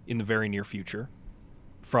die in the very near future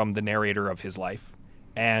from the narrator of his life,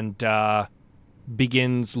 and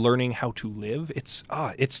begins learning how to live. It's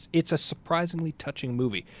a surprisingly touching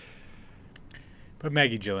movie. But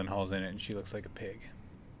Maggie Gyllenhaal's in it, and she looks like a pig.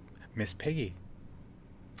 Miss Piggy.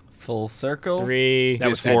 Full circle. 3. That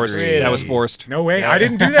was Disagree. forced. That was forced. No way. Yeah. I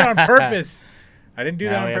didn't do that on purpose. I didn't do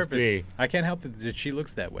Now that we on have purpose. 3. I can't help that she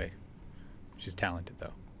looks that way. She's talented,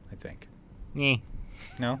 though, I think. Yeah.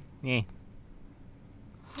 No? Yeah.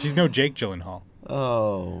 She's no Jake Gyllenhaal.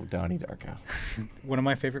 Oh, Donnie Darko. One of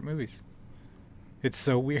my favorite movies. It's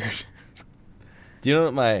so weird. Do you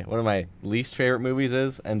know what one of my least favorite movies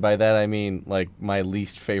is? And by that I mean like my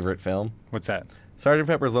least favorite film. What's that? Sgt.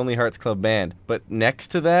 Pepper's Lonely Hearts Club Band. But next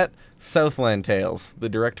to that, Southland Tales, the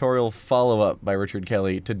directorial follow-up by Richard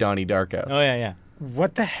Kelly to Donnie Darko. Oh, yeah, yeah.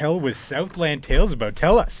 What the hell was Southland Tales about?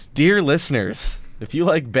 Tell us. Dear listeners, if you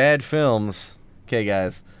like bad films, okay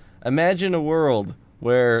guys, imagine a world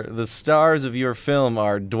where the stars of your film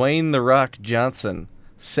are Dwayne "The Rock" Johnson,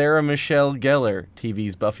 Sarah Michelle Gellar,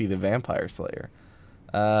 TV's Buffy the Vampire Slayer,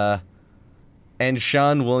 and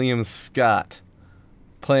Sean William Scott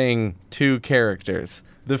playing 2 characters.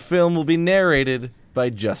 The film will be narrated by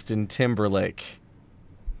Justin Timberlake.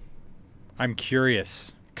 I'm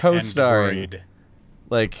curious. Co-starring and worried.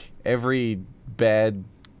 like every bad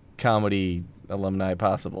comedy alumni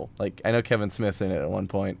possible. Like I know Kevin Smith's in it at one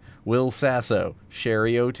point. Will Sasso,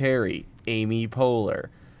 Sherry O'Terry, Amy Poehler,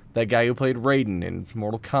 that guy who played Raiden in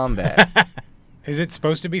Mortal Kombat. Is it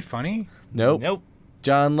supposed to be funny? Nope. Nope.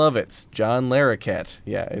 John Lovitz, John Larroquette.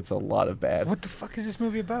 Yeah, it's a lot of bad. What the fuck is this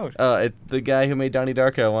movie about? The guy who made Donnie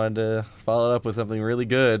Darko wanted to follow it up with something really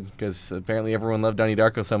good because apparently everyone loved Donnie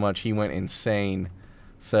Darko so much he went insane.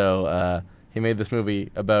 So he made this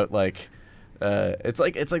movie about like it's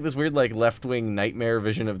like this weird like left-wing nightmare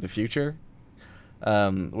vision of the future,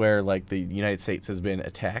 where like the United States has been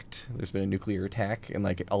attacked. There's been a nuclear attack in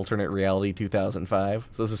like alternate reality 2005.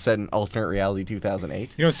 So this is set in alternate reality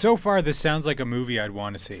 2008. So far this sounds like a movie I'd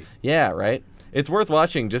want to see. Yeah, right. It's worth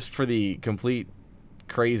watching just for the complete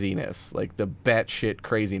craziness, like the batshit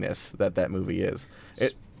craziness that movie is.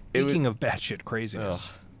 Speaking of batshit craziness, Ugh.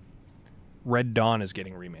 Red Dawn is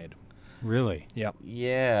getting remade. Really? Yep.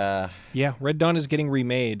 Yeah. Yeah, Red Dawn is getting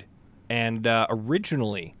remade, and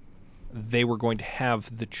originally they were going to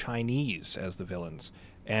have the Chinese as the villains,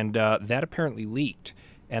 and that apparently leaked,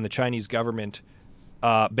 and the Chinese government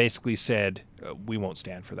basically said, we won't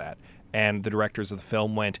stand for that. And the directors of the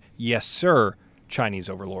film went, yes, sir, Chinese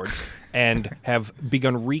overlords, and have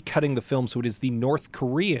begun recutting the film so it is the North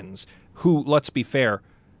Koreans who, let's be fair,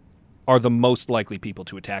 are the most likely people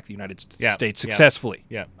to attack the United States successfully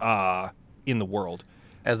in the world.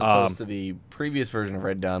 As opposed to the previous version of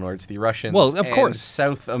Red Dawn, where it's the Russians Well, of and course.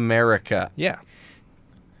 South America. Yeah.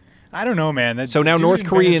 I don't know, man. So now dude North in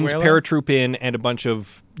Koreans Venezuela- paratroop in, and a bunch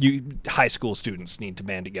of high school students need to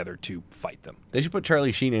band together to fight them. They should put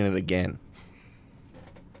Charlie Sheen in it again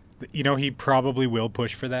He probably will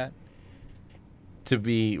push for that. to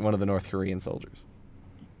be one of the North Korean soldiers.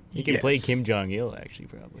 He can Yes. play Kim Jong-il, actually,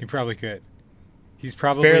 probably. He probably could. He's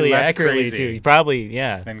probably Fairly less accurately, crazy too. He probably,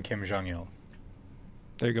 yeah. than Kim Jong-il.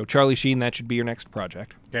 There you go. Charlie Sheen, that should be your next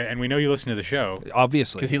project. Okay, and we know you listen to the show.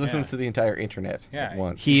 Obviously. Because he listens to the entire internet at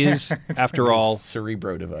once. He is, after all,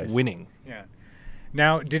 Cerebro device. winning. Yeah.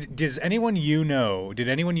 Now, did anyone you know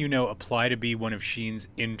apply to be one of Sheen's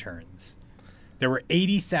interns? There were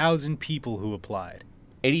 80,000 people who applied.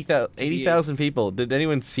 80,000 people. Did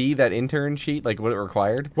anyone see that intern sheet, like what it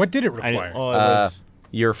required? What did it require? It was,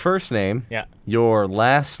 Your first name, yeah. your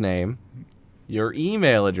last name, your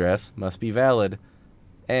email address must be valid,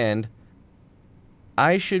 and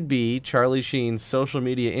I should be Charlie Sheen's social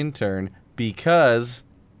media intern because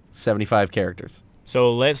 75 characters.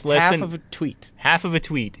 So less Half than of a tweet. half of a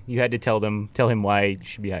tweet. You had to tell him why you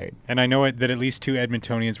should be hired. And I know that at least 2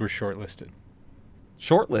 Edmontonians were shortlisted.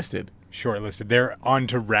 Shortlisted. They're on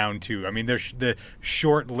to round 2. I mean, the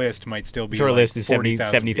short list might still be Short like list is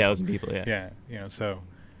 40,000 70,000 people. Yeah, so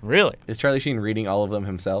Really? Is Charlie Sheen reading all of them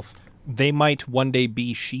himself? They might one day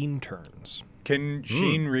be Sheen turns. can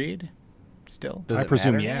Sheen read still? Does I it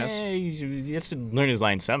presume matter? yes. He has to learn his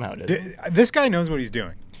lines somehow, doesn't he? This guy knows what he's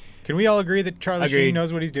doing. Can we all agree that Charlie Agreed. Sheen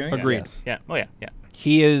knows what he's doing? Agreed. Yes. Yeah. Oh, yeah. Yeah.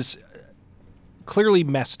 He is clearly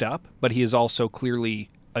messed up, but he is also clearly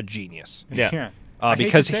a genius. Yeah. Yeah. I hate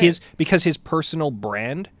Because to say because his personal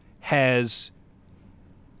brand has,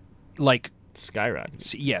 like,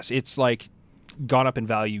 Skyrocket. yes, it's like gone up in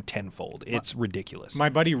value tenfold. It's ridiculous. My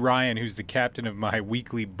buddy Ryan, who's the captain of my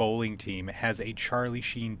weekly bowling team, has a Charlie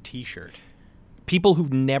Sheen T-shirt. People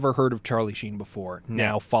who've never heard of Charlie Sheen before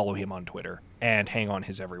now follow him on Twitter and hang on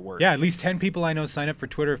his every word. Yeah, at least 10 people I know signed up for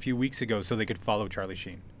Twitter a few weeks ago so they could follow Charlie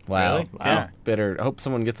Sheen. Wow. Really? Wow. Yeah. Better hope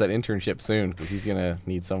someone gets that internship soon because he's going to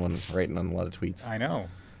need someone writing on a lot of tweets. I know.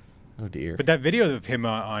 Oh, dear. But that video of him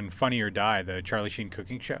on Funny or Die, the Charlie Sheen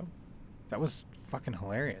cooking show, that was fucking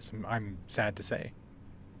hilarious. I'm sad to say.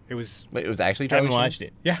 It was, Wait, it was actually I Charlie haven't Sheen? watched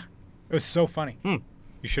it. yeah, it was so funny. Hmm.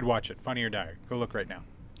 You should watch it. Funny or Die. Go look right now.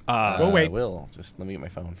 Uh, wait. I will. Just let me get my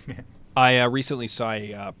phone. I recently saw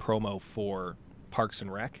a promo for Parks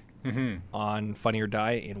and Rec Mm-hmm. on Funny or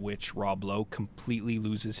Die in which Rob Lowe completely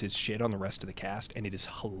loses his shit on the rest of the cast, and it is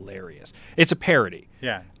hilarious. It's a parody.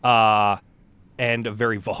 Yeah. And a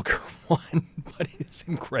very vulgar one, but it is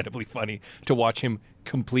incredibly funny to watch him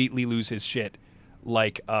completely lose his shit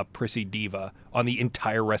like a prissy diva on the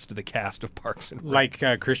entire rest of the cast of Parks and Rec.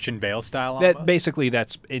 Like Christian Bale style That almost? basically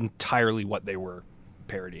that's entirely what they were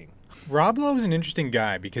parodying. Rob Lowe is an interesting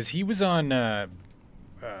guy because he was on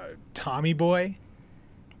Tommy Boy,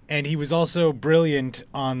 and he was also brilliant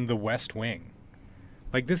on The West Wing.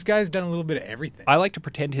 Like, this guy's done a little bit of everything. I like to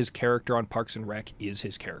pretend his character on Parks and Rec is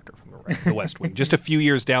his character from the West Wing. Just a few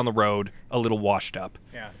years down the road, a little washed up,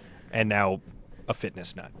 Yeah. and now a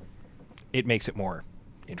fitness nut. It makes it more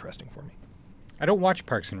interesting for me. I don't watch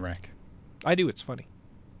Parks and Rec. I do. It's funny.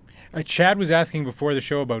 Chad was asking before the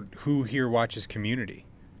show about who here watches Community.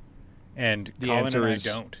 And The Colin answer and is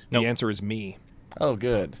I don't. The answer is me. Oh,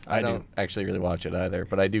 good. I I do. don't actually really watch it either,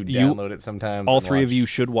 but I do You- download it sometimes. All and three of watch. you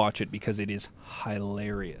should watch it because it is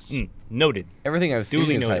hilarious. Noted. Everything I've seen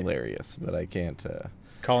Duly is noted. hilarious, but I can't.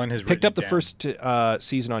 Colin has Picked written up the it down. first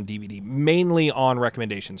season on DVD, mainly on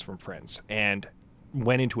recommendations from friends, and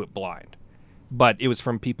went into it blind. But it was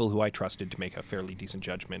from people who I trusted to make a fairly decent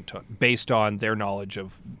judgment based on their knowledge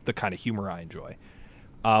of the kind of humor I enjoy.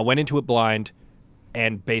 Went into it blind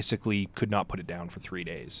and basically could not put it down for 3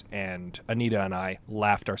 days. And Anita and I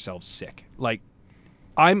laughed ourselves sick. Like,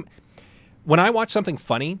 when I watch something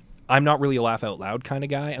funny, I'm not really a laugh out loud kind of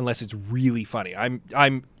guy unless it's really funny.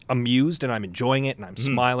 I'm amused and I'm enjoying it and I'm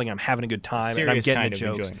smiling, I'm having a good time, and I'm Serious getting kind the of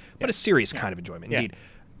jokes. enjoyment. But a serious kind of enjoyment, Yeah. indeed.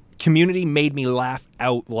 Community made me laugh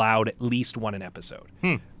out loud at least one an episode.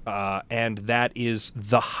 And that is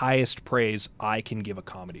the highest praise I can give a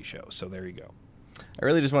comedy show. So there you go. I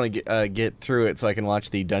really just want to get through it so I can watch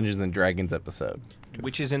the Dungeons and Dragons episode.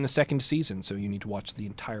 Which is in the second season, so you need to watch the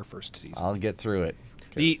entire first season. I'll get through it.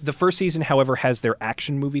 The first season, however, has their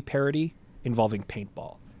action movie parody involving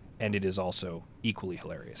paintball, and it is also equally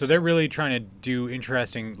hilarious. So they're really trying to do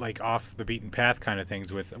interesting, like, off the beaten path kind of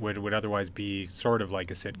things with what would otherwise be sort of like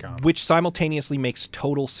a sitcom. which simultaneously makes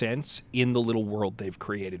total sense in the little world they've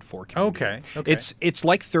created for Community. Okay. It's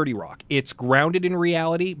like 30 Rock. It's grounded in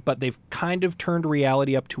reality, but they've kind of turned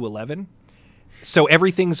reality up to 11. So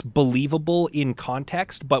everything's believable in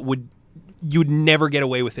context, but you'd never get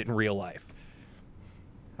away with it in real life.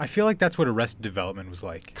 I feel like that's what Arrested Development was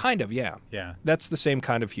like. Kind of, yeah. Yeah. That's the same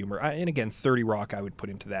kind of humor. And again, 30 Rock I would put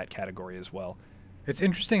into that category as well. It's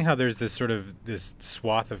interesting how there's this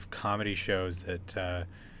swath of comedy shows that,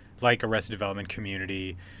 like Arrested Development,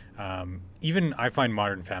 Community, even I find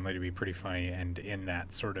Modern Family to be pretty funny and in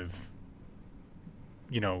that sort of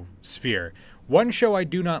sphere. One show I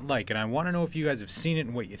do not like, and I want to know if you guys have seen it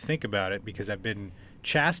and what you think about it, because I've been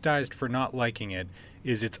chastised for not liking it,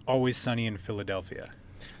 is It's Always Sunny in Philadelphia.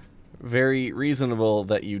 Very reasonable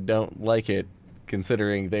that you don't like it,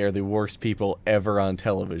 considering they are the worst people ever on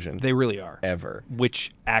television. They really are. Ever.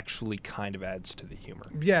 Which actually kind of adds to the humor.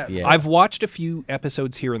 Yeah. I've watched a few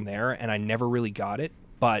episodes here and there, and I never really got it,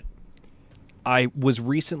 but I was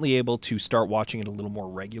recently able to start watching it a little more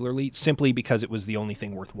regularly, simply because it was the only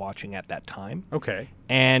thing worth watching at that time. Okay.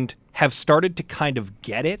 And have started to kind of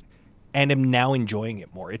get it, and am now enjoying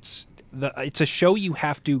it more. It's a show you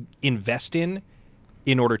have to invest in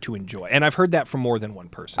order to enjoy. And I've heard that from more than one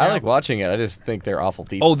person. I like watching it. I just think they're awful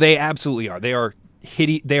people. Oh, they absolutely are. They are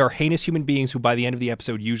heinous human beings who by the end of the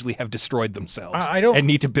episode usually have destroyed themselves and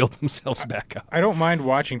need to build themselves back up. I don't mind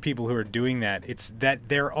watching people who are doing that. It's that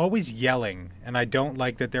they're always yelling, and I don't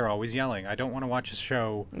like that they're always yelling. I don't want to watch a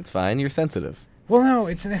show. It's fine. You're sensitive. Well, no,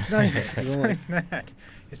 it's not even, it's not even that.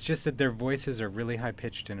 It's just that their voices are really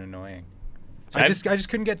high-pitched and annoying. I just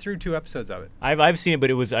couldn't get through 2 episodes of it. I've seen it, but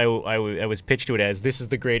it was I was pitched to it as this is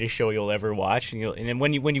the greatest show you'll ever watch, and then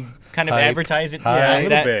when you kind of advertise it, a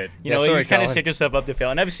little bit. you kind of set yourself up to fail.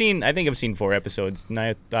 And I think I've seen 4 episodes, and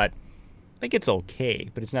I thought like it's okay,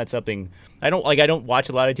 but it's not something I don't watch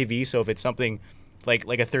a lot of TV, so if it's something like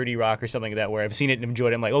a 30 Rock or something like that where I've seen it and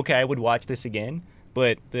enjoyed it, I'm like, okay, I would watch this again.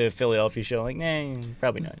 But the Philadelphia show, like, nah,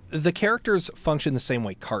 probably not. The characters function the same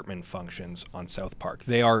way Cartman functions on South Park.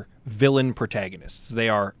 They are villain protagonists. They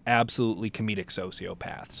are absolutely comedic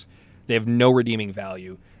sociopaths. They have no redeeming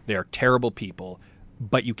value. They are terrible people,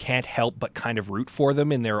 but you can't help but kind of root for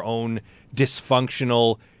them in their own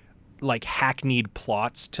dysfunctional, like, hackneyed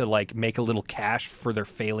plots to, like, make a little cash for their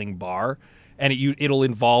failing bar. And it'll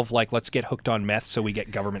involve, like, let's get hooked on meth so we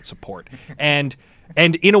get government support. And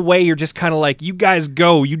in a way, you're just kind of like, you guys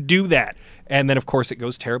go, you do that. And then, of course, it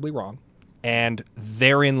goes terribly wrong. And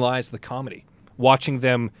therein lies the comedy. Watching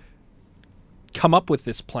them come up with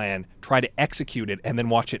this plan, try to execute it, and then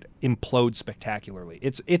watch it implode spectacularly.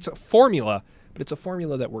 It's a formula, but it's a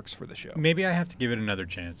formula that works for the show. Maybe I have to give it another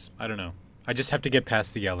chance. I don't know. I just have to get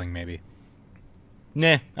past the yelling, maybe.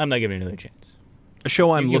 Nah, I'm not giving it another chance. A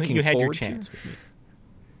show I'm looking you had forward your chance to. with me.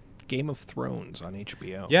 Game of Thrones on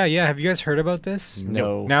HBO. Yeah. Have you guys heard about this?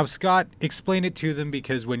 No. Now, Scott, explain it to them,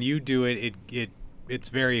 because when you do it, it's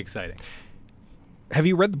very exciting. Have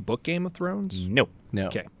you read the book Game of Thrones? No.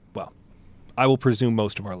 Okay, well, I will presume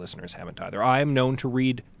most of our listeners haven't either. I am known to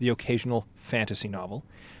read the occasional fantasy novel.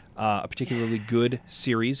 A particularly good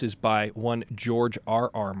series is by one George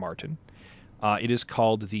R.R. Martin. It is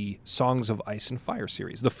called the Songs of Ice and Fire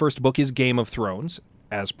series. The first book is Game of Thrones,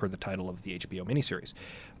 as per the title of the HBO miniseries.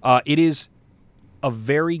 It is a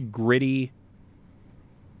very gritty,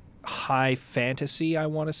 high fantasy, I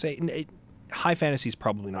want to say. High fantasy is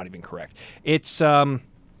probably not even correct. It's kind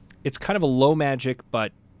of a low magic,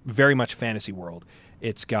 but very much fantasy world.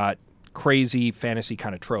 It's got crazy fantasy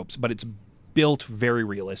kind of tropes, but it's built very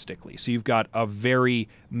realistically. So you've got a very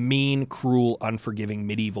mean, cruel, unforgiving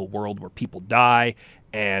medieval world where people die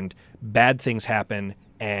and bad things happen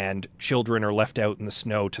and children are left out in the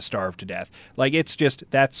snow to starve to death. Like,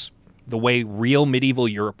 that's the way real medieval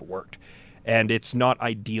Europe worked. And it's not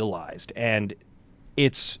idealized. And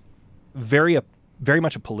it's very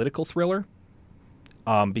much a political thriller,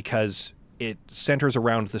 because it centers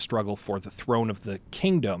around the struggle for the throne of the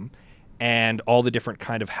kingdom and all the different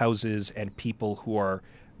kind of houses and people who are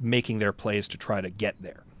making their plays to try to get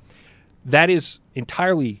there. That is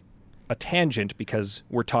entirely a tangent, because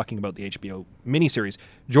we're talking about the HBO miniseries.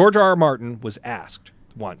 George R.R. Martin was asked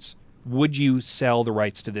once, would you sell the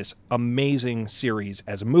rights to this amazing series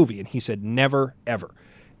as a movie? And he said, never, ever.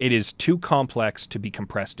 It is too complex to be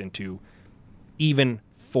compressed into even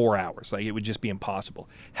 4 hours. Like, it would just be impossible.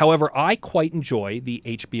 However, I quite enjoy the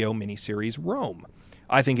HBO miniseries Rome.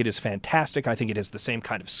 I think it is fantastic. I think it has the same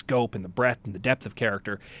kind of scope and the breadth and the depth of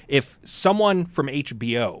character. If someone from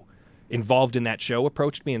HBO involved in that show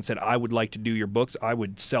approached me and said, I would like to do your books, I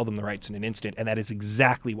would sell them the rights in an instant, and that is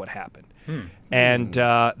exactly what happened. And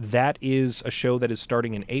that is a show that is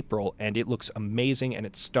starting in April, and it looks amazing, and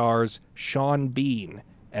it stars Sean Bean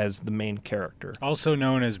as the main character. Also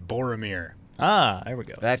known as Boromir. Ah, there we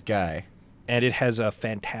go. That guy. And it has a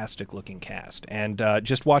fantastic-looking cast. And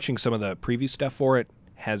just watching some of the preview stuff for it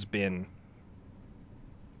has been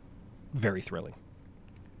very thrilling.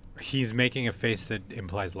 He's making a face that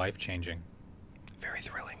implies life-changing. Very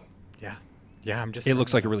thrilling. Yeah, I'm just... It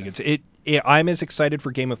looks like a really good... I'm as excited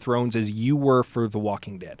for Game of Thrones as you were for The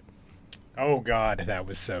Walking Dead. Oh, God, that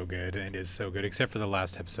was so good. It is so good, except for the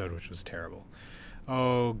last episode, which was terrible.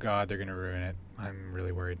 Oh, God, they're going to ruin it. I'm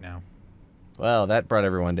really worried now. Well, that brought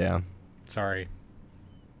everyone down. Sorry.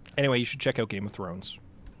 Anyway, you should check out Game of Thrones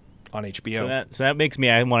on HBO. So that makes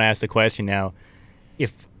me. I want to ask the question now: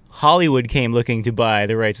 if Hollywood came looking to buy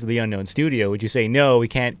the rights to the Unknown Studio, would you say no? We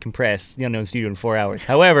can't compress the Unknown Studio in 4 hours.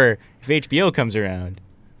 However, if HBO comes around,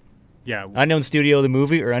 Yeah. Unknown Studio the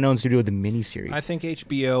movie or Unknown Studio the miniseries? I think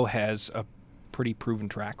HBO has a pretty proven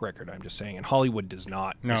track record, I'm just saying, and Hollywood does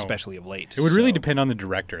not, No. especially of late. It would really So- depend on the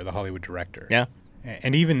director, the Hollywood director. Yeah.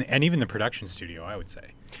 And even the production studio, I would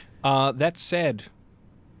say. That said,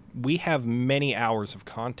 we have many hours of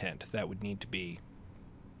content that would need to be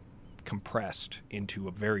compressed into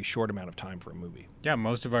a very short amount of time for a movie. Yeah,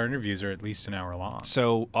 most of our interviews are at least an hour long.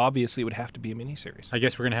 So obviously it would have to be a miniseries. I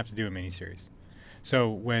guess we're going to have to do a miniseries.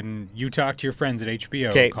 So when you talk to your friends at HBO,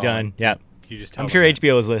 Okay, Colin, done. Yeah. You just tell I'm them sure that.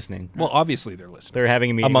 HBO is listening. Well, obviously they're listening. They're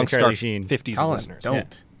having a meeting Amongst with our Charlie Sheen. 50s of Colin, listeners.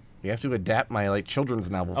 don't. You have to adapt my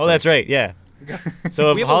children's novel. Oh, that's right. Yeah.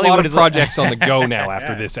 So if We have Hollywood a lot of is projects on the go now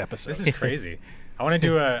after Yeah. this episode. This is crazy. I want to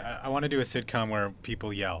do a sitcom where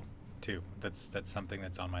people yell too. That's something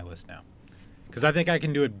that's on my list now. Because I think I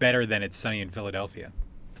can do it better than It's Sunny in Philadelphia.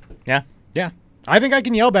 Yeah. Yeah, I think I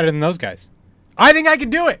can yell better than those guys. I think I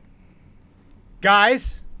can do it,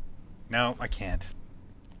 guys. No, I can't.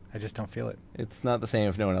 I just don't feel it. It's not the same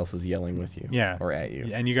if no one else is yelling with you. Yeah. Or at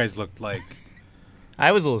you. And you guys looked like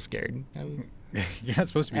I was a little scared. you're not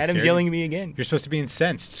supposed to be Adam's scared. yelling at me again. You're supposed to be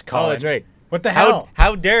incensed, Colin. Oh, that's right. What the hell?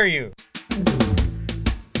 How dare you?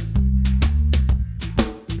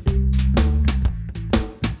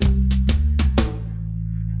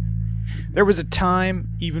 There was a time,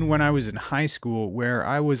 even when I was in high school, where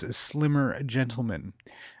I was a slimmer gentleman.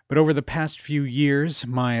 But over the past few years,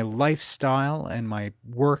 my lifestyle and my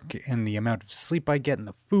work and the amount of sleep I get and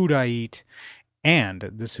the food I eat and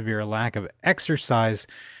the severe lack of exercise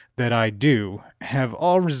that I do have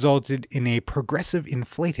all resulted in a progressive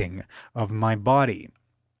inflating of my body.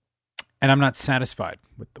 And I'm not satisfied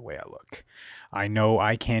with the way I look. I know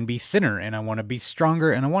I can be thinner, and I want to be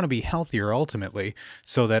stronger, and I want to be healthier ultimately,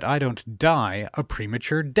 so that I don't die a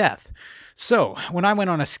premature death. So, when I went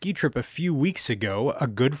on a ski trip a few weeks ago, a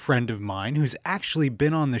good friend of mine, who's actually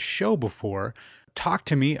been on the show before, talked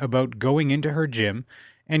to me about going into her gym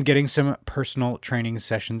and getting some personal training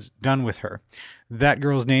sessions done with her. That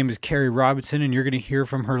girl's name is Carrie Robinson, and you're going to hear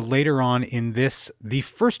from her later on in this, the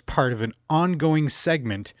first part of an ongoing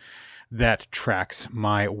segment that tracks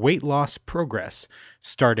my weight loss progress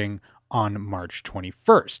starting on March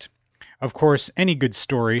 21st. Of course, any good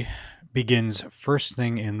story begins first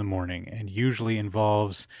thing in the morning and usually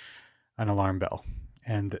involves an alarm bell.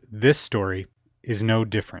 And this story is no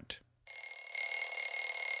different.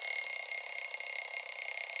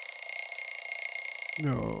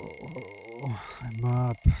 Oh, I'm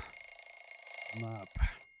up.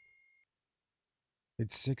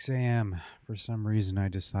 It's 6 a.m. For some reason, I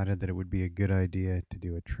decided that it would be a good idea to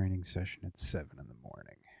do a training session at 7 in the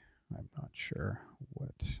morning. I'm not sure what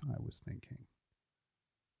I was thinking.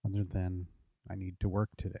 Other than, I need to work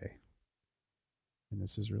today. And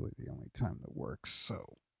this is really the only time that works,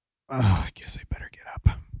 so I guess I better get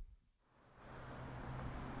up.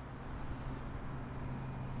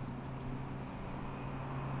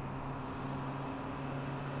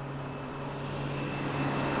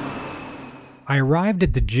 I arrived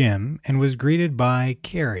at the gym and was greeted by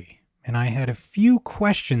Carrie, and I had a few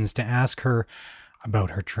questions to ask her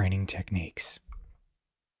about her training techniques.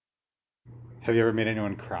 Have you ever made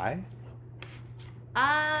anyone cry?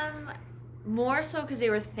 More so because they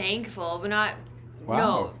were thankful, but not. Wow.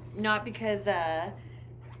 No, not because it's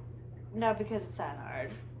that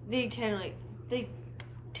hard. They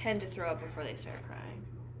tend to throw up before they start crying.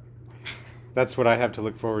 That's what I have to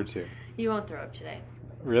look forward to. You won't throw up today.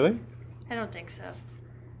 Really? I don't think so.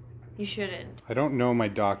 You shouldn't. I don't know my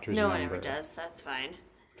doctor's No number. one ever does. That's fine.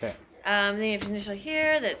 Okay. Then you have to initial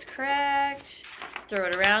here. That's correct. Throw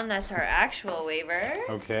it around. That's our actual waiver.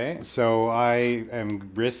 Okay, so I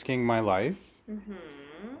am risking my life. Mm-hmm.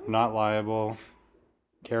 Not liable.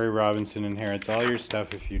 Carrie Robinson inherits all your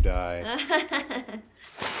stuff if you die.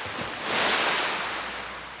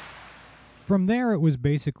 From there, it was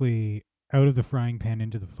basically out of the frying pan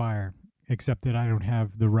into the fire, except that I don't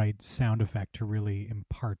have the right sound effect to really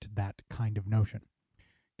impart that kind of notion.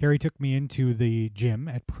 Carrie took me into the gym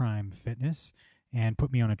at Prime Fitness and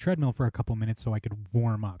put me on a treadmill for a couple minutes so I could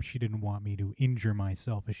warm up. She didn't want me to injure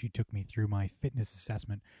myself as she took me through my fitness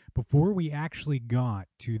assessment. Before we actually got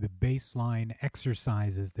to the baseline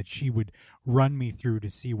exercises that she would run me through to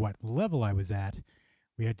see what level I was at,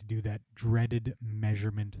 we had to do that dreaded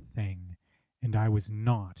measurement thing. And I was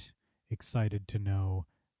not excited to know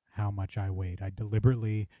how much I weighed. I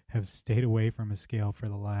deliberately have stayed away from a scale for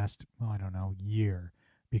the last, I don't know, year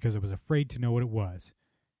because I was afraid to know what it was.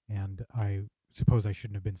 And I suppose I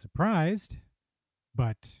shouldn't have been surprised,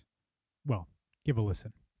 but, well, give a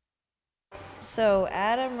listen. So,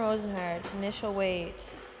 Adam Rosenhart, initial weight.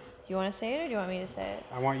 Do you want to say it or do you want me to say it?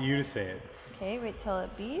 I want you to say it. Okay, wait till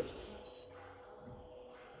it beeps.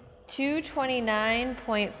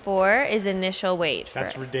 229.4 is initial weight.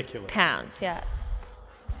 That's ridiculous. Pounds, yeah.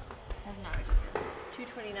 That's not ridiculous.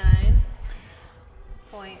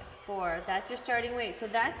 229.4. That's your starting weight. So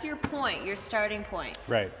that's your point, your starting point.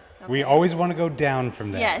 Right. Okay. We always want to go down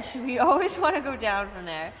from there. Yes, we always want to go down from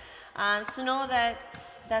there. So know that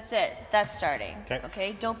that's it. That's starting.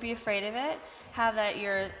 Okay. Don't be afraid of it. Have that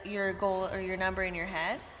your goal or your number in your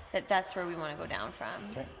head. That's where we want to go down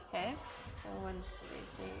from. Okay. So what is today's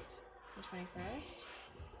date? The 21st.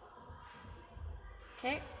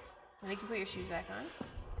 Okay. Now you can put your shoes back on.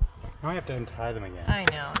 Now I have to untie them again. I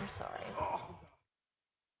know. I'm sorry.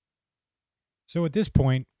 So at this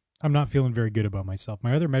point, I'm not feeling very good about myself.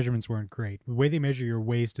 My other measurements weren't great. The way they measure your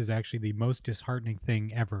waist is actually the most disheartening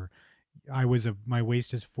thing ever. My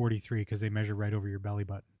waist is 43 because they measure right over your belly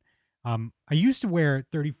button. I used to wear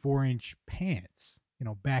 34-inch pants,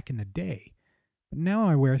 back in the day. But now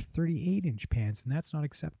I wear 38-inch pants, and that's not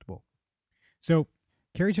acceptable. So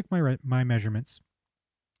Carrie took my measurements,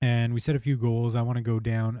 and we set a few goals. I want to go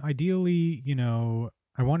down. Ideally,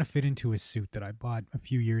 I want to fit into a suit that I bought a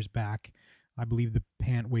few years back. I believe the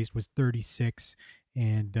pant waist was 36,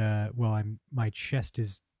 and my chest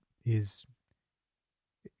is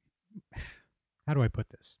how do I put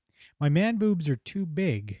this? My man boobs are too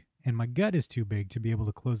big, and my gut is too big to be able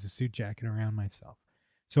to close the suit jacket around myself.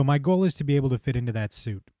 So my goal is to be able to fit into that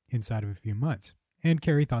suit inside of a few months. And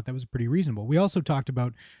Carrie thought that was pretty reasonable. We also talked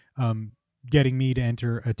about getting me to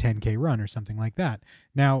enter a 10K run or something like that.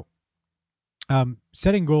 Now,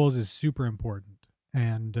 setting goals is super important,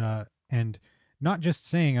 and not just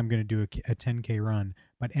saying I'm going to do a 10K run,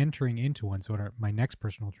 but entering into one. So at my next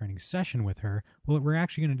personal training session with her, we're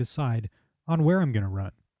actually going to decide on where I'm going to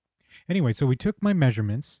run. Anyway, so we took my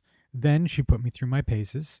measurements. Then she put me through my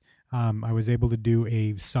paces. I was able to do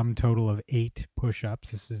a sum total of 8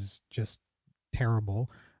 push-ups. This is just terrible.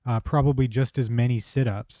 Probably just as many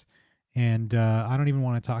sit-ups. And I don't even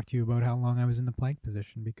want to talk to you about how long I was in the plank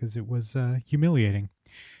position because it was humiliating.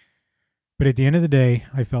 But at the end of the day,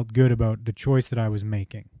 I felt good about the choice that I was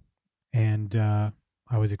making. And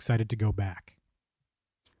I was excited to go back.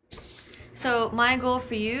 So my goal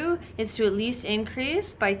for you is to at least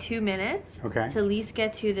increase by 2 minutes. Okay. To at least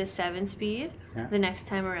get to the 7 speed Yeah. the next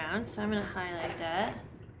time around. So I'm going to highlight that.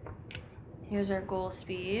 Here's our goal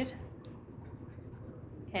speed.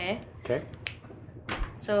 Okay. Okay.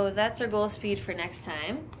 So that's our goal speed for next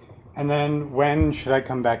time. And then when should I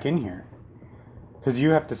come back in here? Because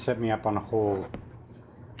you have to set me up on a whole...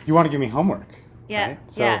 You want to give me homework. Yeah,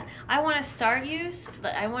 right? So, yeah. I want to start you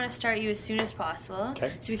as soon as possible,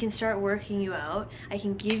 Okay. so we can start working you out. I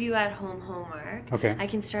can give you at-home homework. Okay. I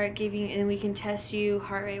can start giving, and we can test you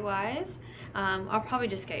heart rate wise. I'll probably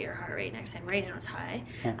just get your heart rate next time. Right now it's high,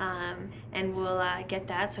 Yeah. and we'll get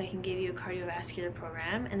that, so I can give you a cardiovascular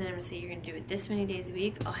program, and then I'm gonna say you're gonna do it this many days a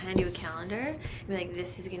week. I'll hand you a calendar and be like,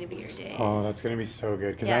 this is gonna be your day. Oh, that's going to be so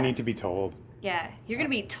good because Yeah. I need to be told. Yeah, you're gonna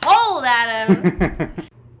be told, Adam.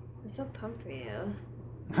 I'm so pumped for you.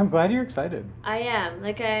 I'm glad you're excited. I am.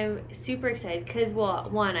 I'm super excited because, well,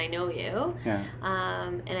 one, I know you. Yeah.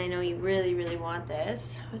 And I know you really, really want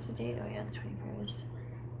this. What's the date? Oh, yeah, the 21st.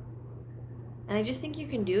 And I just think you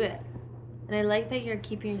can do it. And I like that you're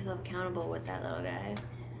keeping yourself accountable with that little guy.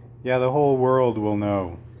 Yeah, the whole world will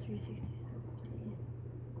know. 360.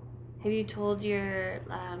 Have you told your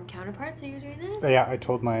counterparts that you're doing this? Yeah, I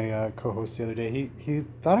told my co-host the other day. He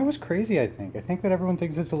thought I was crazy, I think. I think that everyone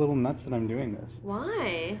thinks it's a little nuts that I'm doing this.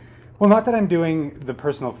 Why? Well, not that I'm doing the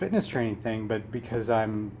personal fitness training thing, but because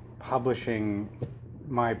I'm publishing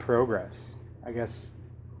my progress. I guess...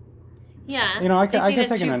 Yeah. I They think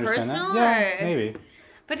guess I it's can too understand personal, that. Yeah, or... maybe.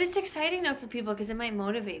 But it's exciting, though, for people because it might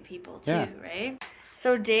motivate people, too, Yeah. right?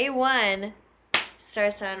 So day 1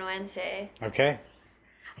 starts on Wednesday. Okay.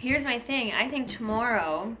 Here's my thing. I think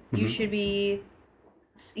tomorrow you should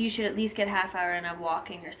at least get half hour in of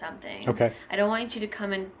walking or something. Okay. I don't want you to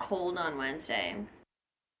come in cold on Wednesday.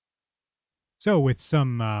 So with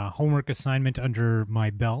some homework assignment under my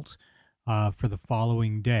belt for the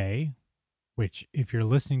following day, which if you're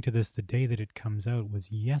listening to this the day that it comes out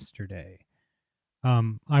was yesterday,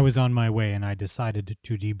 I was on my way and I decided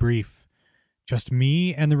to debrief just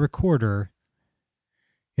me and the recorder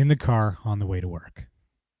in the car on the way to work.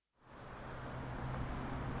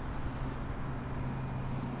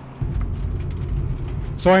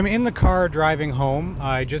 So I'm in the car driving home.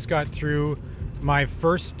 I just got through my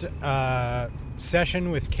first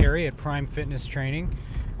session with Carrie at Prime Fitness Training.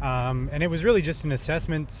 And it was really just an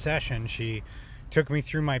assessment session. She took me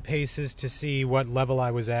through my paces to see what level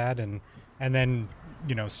I was at. And then,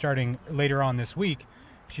 starting later on this week,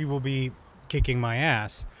 she will be kicking my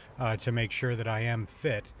ass to make sure that I am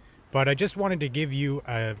fit. But I just wanted to give you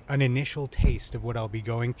an initial taste of what I'll be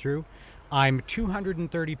going through. I'm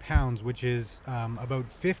 230 pounds, which is about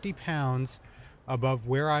 50 pounds above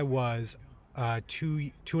where I was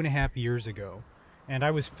two and a half years ago. And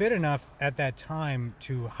I was fit enough at that time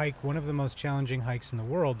to hike one of the most challenging hikes in the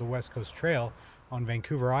world, the West Coast Trail on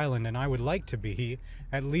Vancouver Island, and I would like to be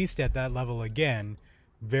at least at that level again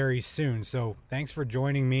very soon. So thanks for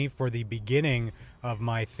joining me for the beginning of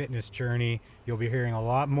my fitness journey. You'll be hearing a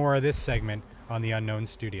lot more of this segment on the Unknown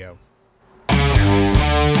Studio.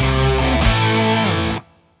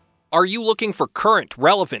 Are you looking for current,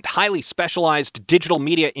 relevant, highly specialized digital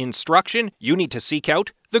media instruction? You need to seek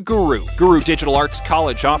out The Guru. Guru Digital Arts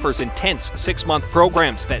College offers intense 6-month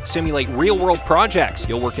programs that simulate real-world projects.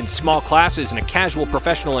 You'll work in small classes in a casual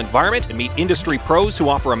professional environment and meet industry pros who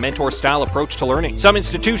offer a mentor-style approach to learning. Some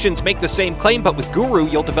institutions make the same claim, but with Guru,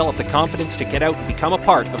 you'll develop the confidence to get out and become a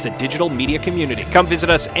part of the digital media community. Come visit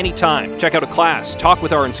us anytime. Check out a class, talk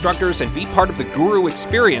with our instructors, and be part of the Guru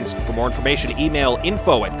experience. For more information, email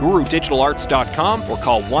info@gurudigitalarts.com or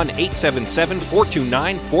call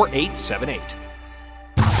 1-877-429-4878.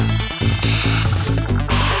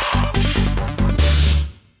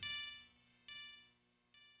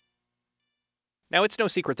 Now, it's no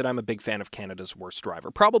secret that I'm a big fan of Canada's Worst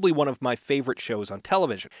Driver, probably one of my favorite shows on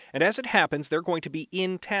television. And as it happens, they're going to be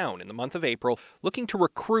in town in the month of April looking to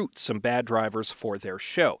recruit some bad drivers for their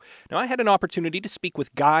show. Now, I had an opportunity to speak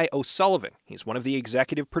with Guy O'Sullivan. He's one of the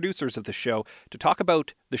executive producers of the show, to talk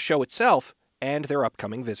about the show itself and their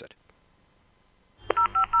upcoming visit.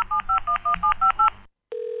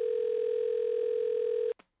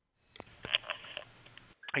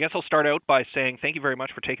 I guess I'll start out by saying thank you very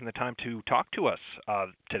much for taking the time to talk to us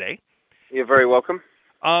today. You're very welcome.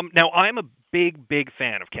 Now, I'm a big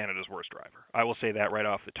fan of Canada's Worst Driver. I will say that right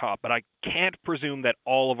off the top, but I can't presume that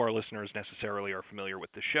all of our listeners necessarily are familiar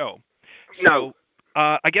with the show. No.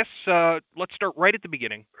 So, I guess let's start right at the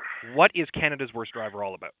beginning. What is Canada's Worst Driver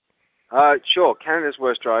all about? Sure. Canada's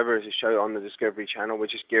Worst Driver is a show on the Discovery Channel,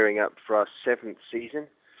 which is gearing up for our 7th season.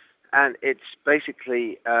 And it's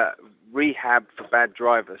basically rehab for bad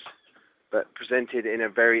drivers, but presented in a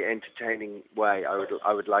very entertaining way,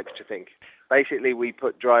 I would like to think. Basically, we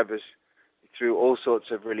put drivers through all sorts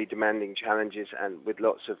of really demanding challenges, and with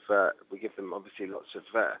lots of, we give them obviously lots of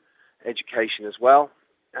education as well,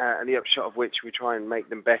 and the upshot of which we try and make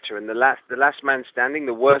them better. And the last man standing,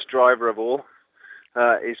 the worst driver of all,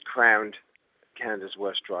 is crowned Canada's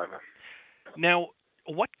Worst Driver. Now,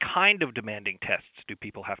 what kind of demanding tests do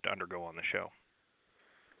people have to undergo on the show?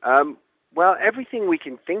 Well, everything we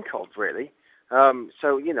can think of, really.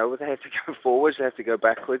 So, they have to go forwards, they have to go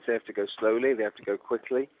backwards, they have to go slowly, they have to go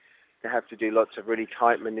quickly. They have to do lots of really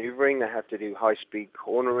tight maneuvering. They have to do high-speed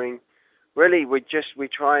cornering. Really, we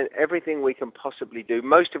try everything we can possibly do,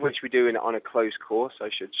 most of which we do on a closed course, I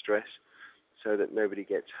should stress, so that nobody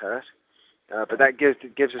gets hurt. But that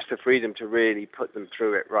gives us the freedom to really put them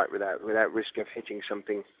through it without risk of hitting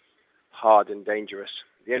something hard and dangerous.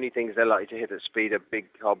 The only things they're likely to hit at speed are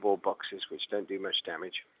big cardboard boxes, which don't do much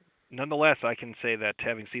damage. Nonetheless, I can say that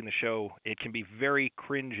having seen the show, it can be very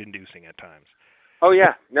cringe-inducing at times. Oh,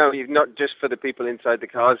 yeah. No, not just for the people inside the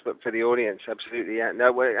cars, but for the audience. Absolutely, yeah.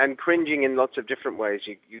 No, and cringing in lots of different ways.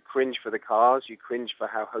 You cringe for the cars. You cringe for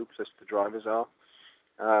how hopeless the drivers are.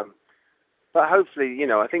 But hopefully,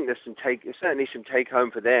 I think there's certainly some take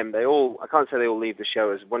home for them. I can't say they all leave the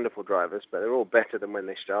show as wonderful drivers, but they're all better than when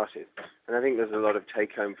they started. And I think there's a lot of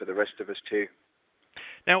take home for the rest of us too.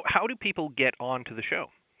 Now, how do people get onto the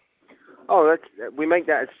show? Oh, we make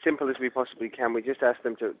that as simple as we possibly can. We just ask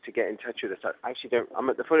them to get in touch with us. I'm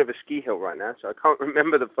at the foot of a ski hill right now, so I can't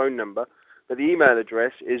remember the phone number, but the email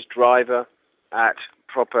address is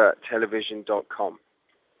driver@propertelevision.com.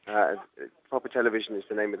 Proper Television is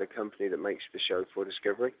the name of the company that makes the show for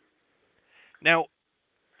Discovery. Now,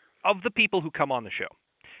 of the people who come on the show,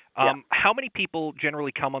 how many people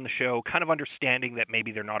generally come on the show kind of understanding that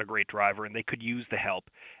maybe they're not a great driver and they could use the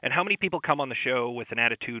help? And how many people come on the show with an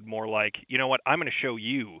attitude more like, you know what, I'm going to show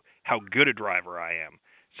you how good a driver I am,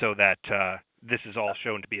 so that this is all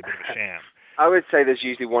shown to be a bit of a sham? I would say there's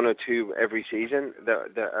usually one or two every season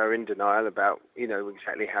that are in denial about,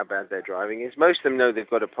 exactly how bad their driving is. Most of them know they've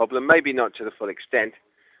got a problem, maybe not to the full extent,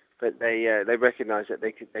 but they recognise that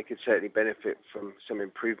they could certainly benefit from some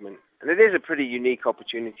improvement. And it is a pretty unique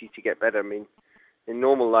opportunity to get better. I mean, in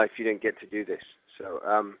normal life, you don't get to do this.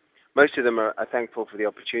 So most of them are thankful for the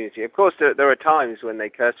opportunity. Of course, there are times when they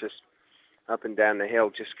curse us up and down the hill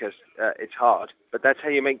just because it's hard, but that's how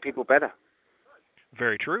you make people better.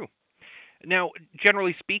 Very true. Now,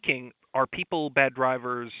 generally speaking, are people bad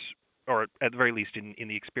drivers, or at the very least in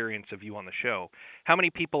the experience of you on the show, how many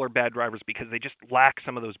people are bad drivers because they just lack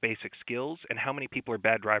some of those basic skills, and how many people are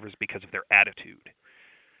bad drivers because of their attitude?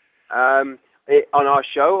 On our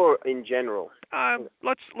show or in general?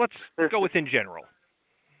 Let's go with in general.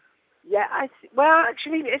 Yeah, well,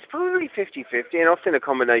 actually, it's probably 50-50, and often a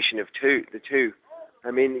combination of the two. I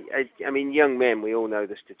mean, young men, we all know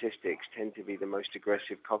the statistics, tend to be the most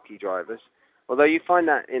aggressive, cocky drivers. Although you do find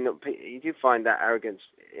that arrogance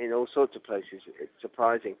in all sorts of places. It's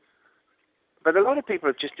surprising. But a lot of people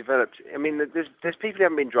have just developed. I mean, there's people who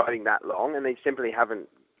haven't been driving that long, and they simply haven't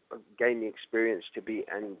gained the experience to be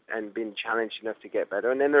and been challenged enough to get better.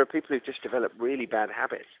 And then there are people who've just developed really bad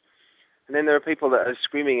habits. And then there are people that are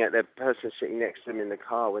screaming at the person sitting next to them in the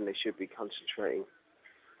car when they should be concentrating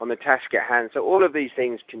on the task at hand. So all of these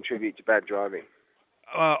things contribute to bad driving.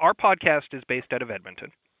 Our podcast is based out of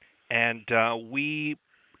Edmonton, and we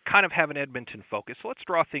kind of have an Edmonton focus. So let's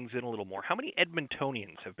draw things in a little more. How many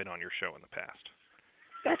Edmontonians have been on your show in the past?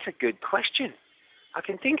 That's a good question. I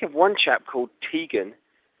can think of one chap called Tegan,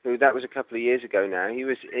 who that was a couple of years ago now. He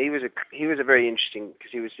was a very interesting,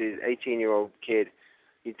 because he was an 18-year-old kid.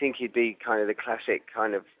 You'd think he'd be kind of the classic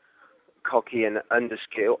kind of cocky and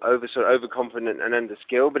underskill, overconfident and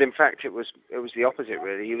underskilled, but in fact it was the opposite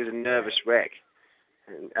really. He was a nervous wreck,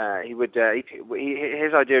 and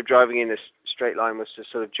his idea of driving in a straight line was to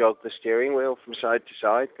sort of jog the steering wheel from side to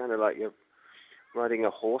side, kind of like you're riding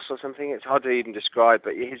a horse or something. It's hard to even describe,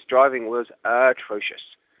 but his driving was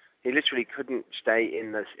atrocious. He literally couldn't stay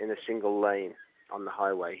in a single lane on the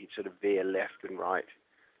highway. He'd sort of veer left and right.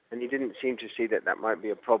 And he didn't seem to see that might be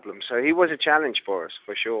a problem. So he was a challenge for us,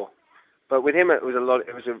 for sure. But with him, it was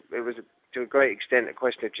to a great extent a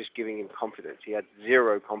question of just giving him confidence. He had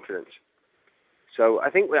zero confidence. So I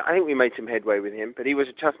think we made some headway with him. But he was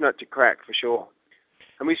a tough nut to crack, for sure.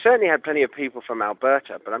 And we certainly had plenty of people from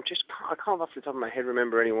Alberta. But I can't off the top of my head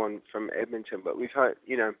remember anyone from Edmonton. But we've heard,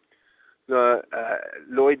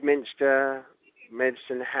 Lloydminster,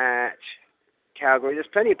 Medicine Hat, Calgary. There's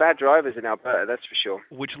plenty of bad drivers in Alberta, that's for sure.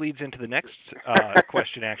 Which leads into the next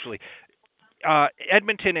question, actually.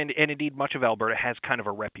 Edmonton and indeed much of Alberta has kind of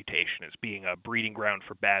a reputation as being a breeding ground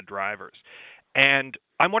for bad drivers. And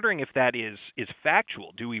I'm wondering if that is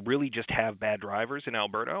factual. Do we really just have bad drivers in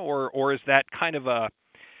Alberta, or is that kind of a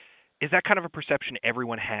perception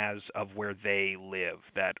everyone has of where they live,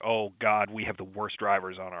 that, oh God, we have the worst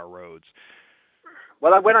drivers on our roads?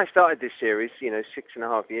 Well, when I started this series,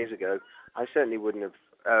 6.5 years ago, I certainly wouldn't have.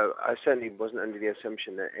 I certainly wasn't under the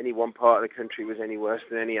assumption that any one part of the country was any worse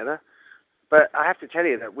than any other. But I have to tell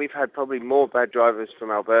you that we've had probably more bad drivers from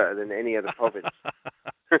Alberta than any other province.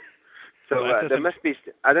 So there must be.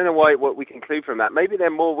 I don't know what we conclude from that. Maybe they're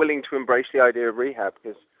more willing to embrace the idea of rehab,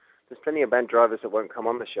 because there's plenty of bad drivers that won't come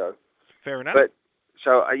on the show. Fair enough. But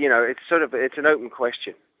so it's an open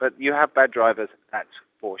question. But you have bad drivers, that's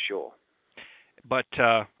for sure. But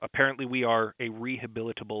apparently we are a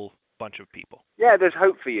rehabilitable bunch of people. Yeah, there's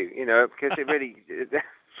hope for you, because it really,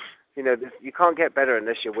 you can't get better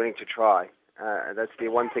unless you're willing to try. That's the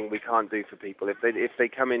one thing we can't do for people. If they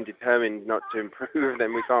come in determined not to improve,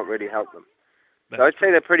 then we can't really help them. So I'd say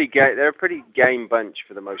they're they're a pretty game bunch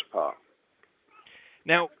for the most part.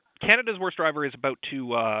 Now, Canada's Worst Driver is about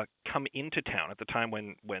to come into town at the time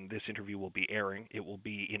when this interview will be airing. It will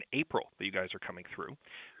be in April that you guys are coming through.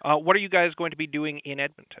 What are you guys going to be doing in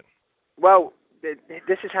Edmonton? Well,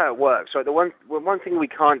 this is how it works. So the one thing we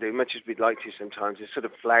can't do, much as we'd like to sometimes, is sort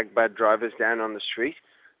of flag bad drivers down on the street.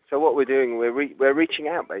 So what we're doing, we're reaching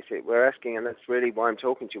out, basically. We're asking, and that's really why I'm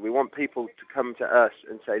talking to you. We want people to come to us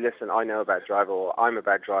and say, listen, I know a bad driver, or I'm a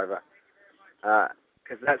bad driver.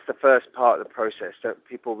 Because that's the first part of the process, so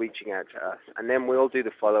people reaching out to us. And then we'll do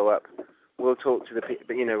the follow-up. We'll talk to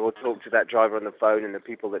we'll talk to that driver on the phone and the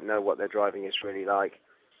people that know what their driving is really like.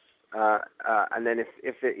 And then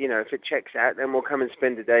if it checks out, then we'll come and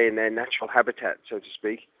spend a day in their natural habitat, so to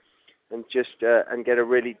speak, and just and get a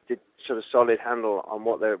really sort of solid handle on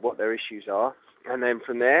what their issues are. And then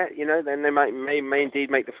from there, then they may indeed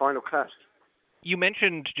make the final class. You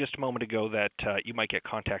mentioned just a moment ago that you might get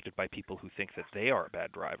contacted by people who think that they are a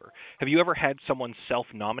bad driver. Have you ever had someone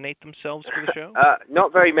self-nominate themselves for the show?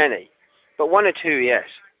 Not very many, but one or two, yes.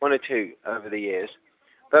 One or two over the years.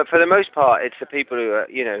 But for the most part, it's the people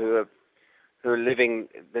who who are living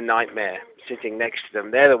the nightmare sitting next to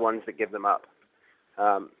them. They're the ones that give them up.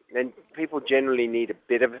 And people generally need a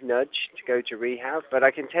bit of a nudge to go to rehab, but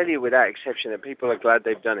I can tell you without exception that people are glad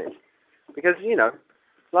they've done it. Because,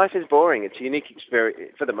 life is boring. It's a unique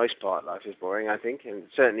experience. For the most part, life is boring, I think, and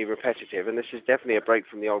certainly repetitive, and this is definitely a break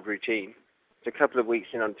from the old routine. It's a couple of weeks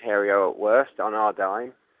in Ontario at worst, on our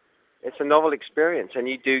dime. It's a novel experience, and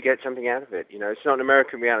you do get something out of it. It's not an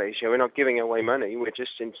American reality show. We're not giving away money. We're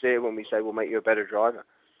just sincere when we say we'll make you a better driver.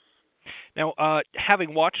 Now,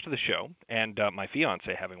 having watched the show, and my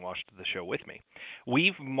fiance having watched the show with me,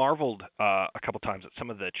 we've marveled a couple times at some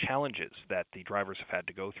of the challenges that the drivers have had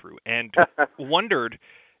to go through, and wondered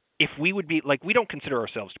if we would be, we don't consider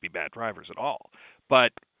ourselves to be bad drivers at all,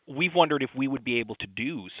 but we've wondered if we would be able to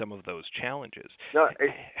do some of those challenges. No,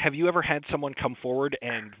 have you ever had someone come forward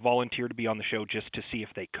and volunteer to be on the show just to see if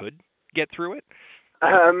they could get through it?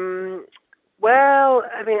 Well,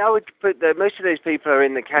 I would put that most of those people are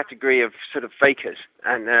in the category of sort of fakers,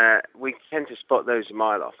 and we tend to spot those a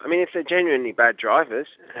mile off. If they're genuinely bad drivers,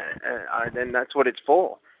 then that's what it's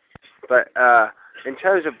for. But in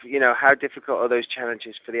terms of, how difficult are those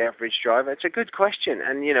challenges for the average driver, it's a good question.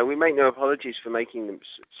 And, we make no apologies for making them,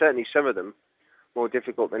 certainly some of them, more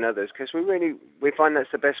difficult than others, because we find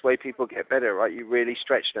that's the best way people get better, right? You really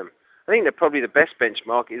stretch them. I think that probably the best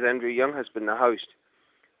benchmark is Andrew Younghusband, the host.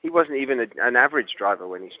 He wasn't even an average driver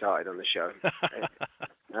when he started on the show,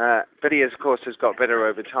 but he, of course, has got better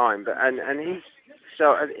over time. But and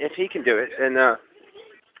if he can do it, then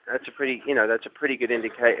that's a pretty good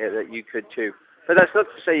indicator that you could too. But that's not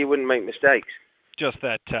to say you wouldn't make mistakes. Just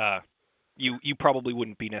that you probably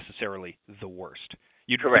wouldn't be necessarily the worst.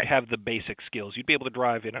 You'd have the basic skills. You'd be able to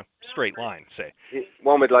drive in a straight line, say.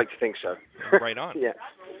 One would like to think so. Right on. Yeah.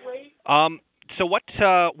 So what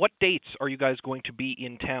dates are you guys going to be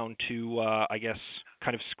in town to,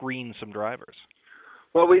 kind of screen some drivers?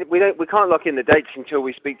 Well, we can't lock in the dates until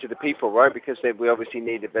we speak to the people, right? Because we obviously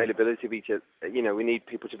need availability we need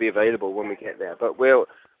people to be available when we get there. But we're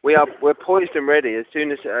poised and ready. As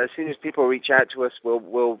soon as people reach out to us,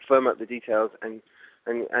 we'll firm up the details and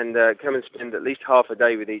come and spend at least half a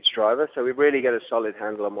day with each driver, so we really get a solid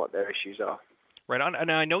handle on what their issues are. Right on.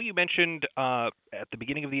 And I know you mentioned at the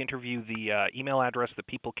beginning of the interview the email address that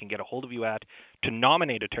people can get a hold of you at to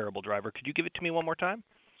nominate a terrible driver. Could you give it to me one more time?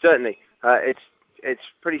 Certainly. It's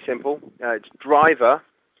pretty simple. It's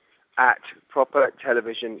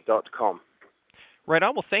driver@propertelevision.com. Right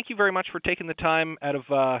on. Well, thank you very much for taking the time out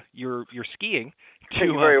of your skiing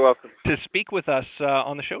You're very welcome. to speak with us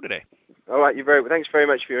on the show today. All right. Thanks very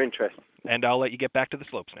much for your interest. And I'll let you get back to the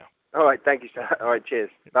slopes now. All right, thank you, sir. All right, cheers.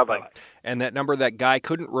 Bye-bye. And that number that Guy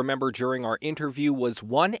couldn't remember during our interview was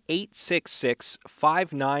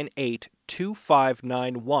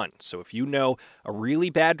 1-866-598-2591. So if you know a really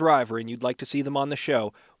bad driver and you'd like to see them on the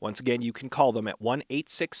show, once again, you can call them at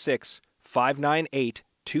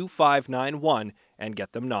 1-866-598-2591 and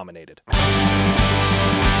get them nominated.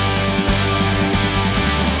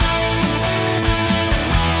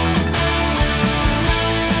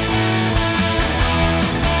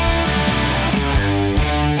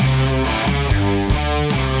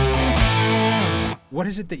 What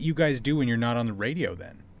is it that you guys do when you're not on the radio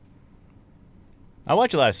then? I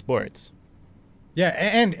watch a lot of sports. Yeah,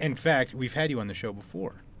 and in fact, we've had you on the show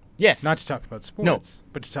before. Yes. Not to talk about sports,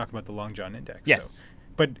 but to talk about the Long John Index. Yes. So.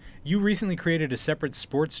 But you recently created a separate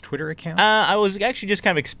sports Twitter account? I was actually just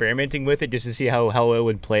kind of experimenting with it just to see how it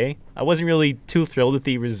would play. I wasn't really too thrilled with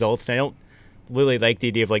the results. I don't really like the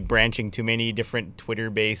idea of branching too many different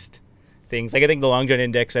Twitter-based things. I think the Long John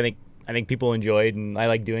Index, I think people enjoyed, and I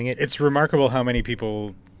like doing it. It's remarkable how many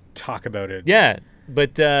people talk about it. Yeah,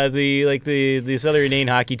 but this other inane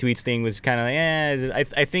hockey tweets thing was kind of I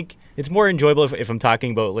think it's more enjoyable if I'm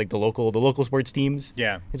talking about the local sports teams.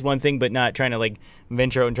 Yeah, it's one thing, but not trying to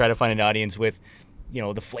venture out and try to find an audience with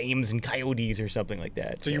the Flames and Coyotes or something like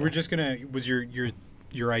that. So you were just was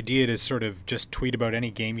your idea to sort of just tweet about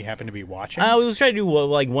any game you happen to be watching? I was trying to do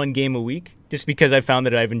one game a week, just because I found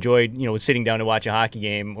that I've enjoyed sitting down to watch a hockey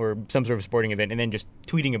game or some sort of sporting event and then just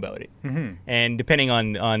tweeting about it. Mm-hmm. And depending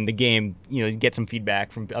on the game, get some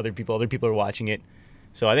feedback from other people. Other people are watching it.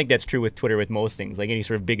 So I think that's true with Twitter with most things, like any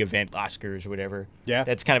sort of big event, Oscars or whatever. Yeah.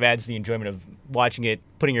 That's kind of adds the enjoyment of watching it,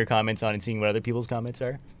 putting your comments on and seeing what other people's comments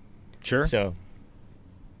are. Sure. So,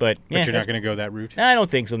 but you're not going to go that route? I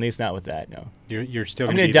don't think so. At least not with that, no. You're still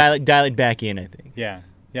I'm going to dial it back in, I think. Yeah.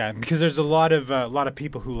 Yeah, because there's a lot of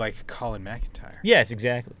people who like Colin McIntyre. Yes,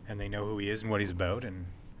 exactly. And they know who he is and what he's about, and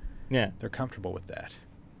they're comfortable with that.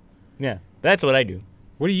 Yeah, that's what I do.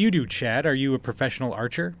 What do you do, Chad? Are you a professional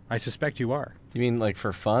archer? I suspect you are. You mean like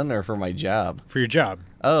for fun or for my job? For your job.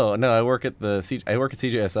 Oh no, I work at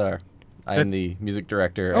CJSR. I'm the music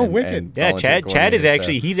director. Oh, and, wicked. and Yeah, volunteer Chad is coordinator,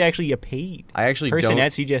 so he's actually a paid I actually person don't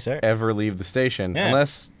at CJSR. ever leave the station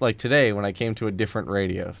unless like today when I came to a different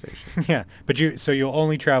radio station. Yeah, but you'll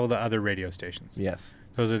only travel to other radio stations. Yes.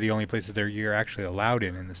 Those are the only places that you're actually allowed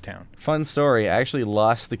in this town. Fun story. I actually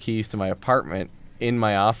lost the keys to my apartment in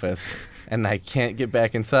my office, and I can't get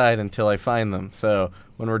back inside until I find them. So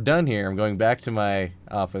when we're done here, I'm going back to my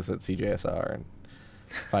office at CJSR and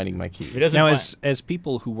finding my keys. Now, as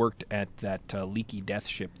people who worked at that leaky death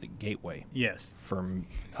ship, the Gateway, Yes. for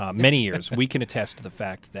many years, we can attest to the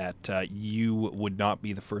fact that you would not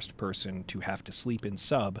be the first person to have to sleep in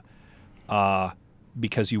sub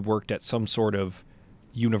because you worked at some sort of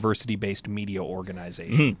university-based media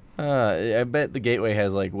organization. I bet the Gateway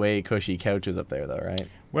has like way cushy couches up there, though, right?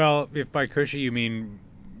 Well, if by cushy you mean,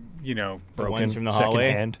 The Broken, ones from the hallway.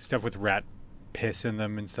 secondhand. stuff with rat piss in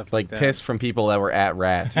them and stuff like Like that. piss from people that were at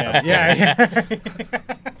Rat. Yeah.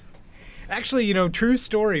 Actually, true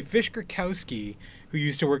story. Fish Gurkowski, who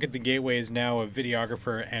used to work at the Gateway, is now a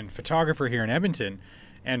videographer and photographer here in Edmonton,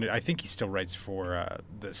 and I think he still writes for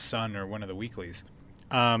the Sun or one of the weeklies.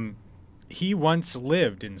 He once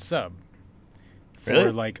lived in sub for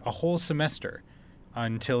Really? like a whole semester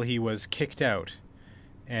until he was kicked out.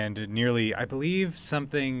 And nearly, I believe,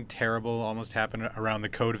 something terrible almost happened around the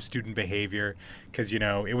code of student behavior, because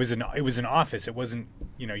it was an office. It wasn't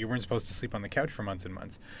you weren't supposed to sleep on the couch for months and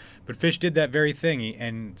months. But Fish did that very thing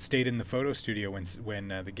and stayed in the photo studio when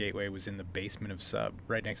the Gateway was in the basement of Sub,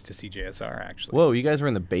 right next to CJSR. Actually. Whoa, you guys were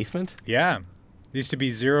in the basement? Yeah, it used to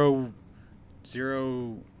be 010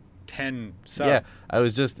 Sub. Yeah, I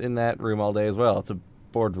was just in that room all day as well. It's a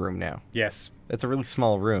boardroom now. Yes. It's a really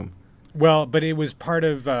small room. Well, but it was part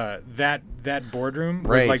of that boardroom was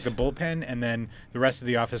Right. like the bullpen, and then the rest of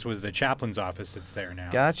the office was the chaplain's office that's there now.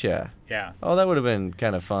 Gotcha. Yeah, Oh, that would have been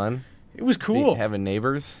kind of fun. it was cool. Having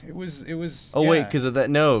neighbors. It was. Oh, yeah. wait, because of that?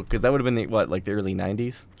 No, because that would have been like the early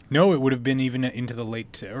 90s? No, it would have been even into the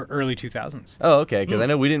late or early 2000s. Oh, okay, because I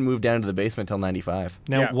know we didn't move down to the basement until 95.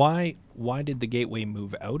 Now, Yeah. why did the Gateway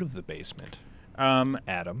move out of the basement,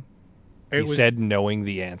 Adam? It He was. said knowing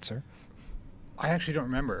the answer. I actually don't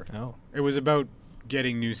remember. Oh. It was about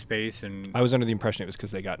getting new space and I was under the impression it was because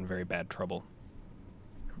they got in very bad trouble.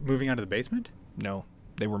 moving out of the basement. No,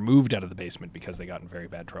 they were moved out of the basement because they got in very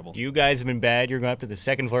bad trouble. You guys have been bad. You're going up to the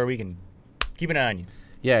second floor. We can keep an eye on you.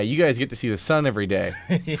 Yeah, you guys get to see the sun every day.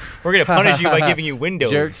 We're gonna punish you by giving you windows.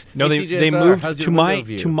 Jerks. No, Hey, they CJSR, moved how's your to my window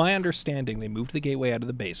view? to my understanding. They moved the Gateway out of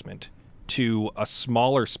the basement to a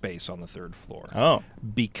smaller space on the third floor Oh,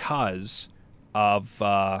 because of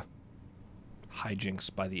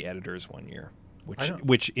hijinks by the editors one year,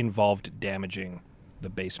 which involved damaging the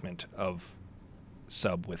basement of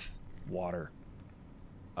Sub with water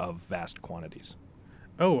of vast quantities.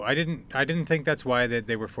 Oh, I didn't think that's why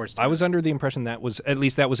they were forced to. I was under the impression that was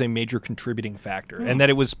a major contributing factor, and that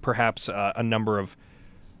it was perhaps a number of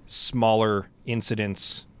smaller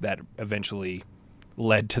incidents that eventually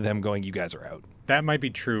led to them going, "You guys are out." That might be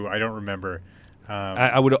true. I don't remember.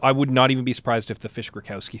 I would not even be surprised if the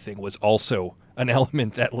Fish-Gurkowski thing was also an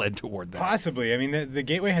element that led toward that. Possibly. I mean, the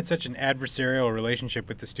Gateway had such an adversarial relailation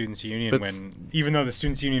with the Students' Union But even though the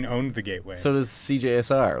Students' Union owned the Gateway. So does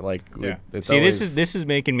CJSR. Like, Yeah. it's see, always, this is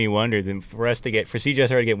making me wonder. Then for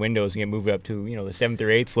CJSR to get windows and get moved up to the 7th or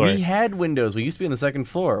 8th floor, We had windows. We used to be on the second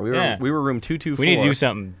floor. We were room 224. we need to do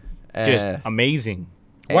something just amazing.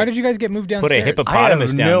 Why did you guys get moved Put downstairs? a hippopotamus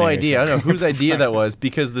I have down no there or idea. I don't know something. whose idea that was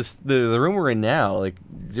because the room we're in now, like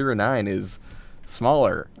 09, is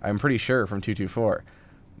smaller. I'm pretty sure from 224,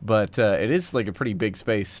 but it is like a pretty big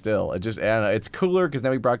space still. I don't know, it's cooler because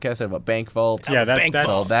now we broadcast out of a bank vault. Yeah, Bank that's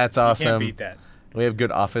vault. That's You awesome. can't beat that. We have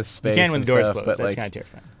good office space. You can when and the doors stuff, close. but That's like kind of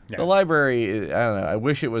terrifying. Yeah. the library, I don't know. I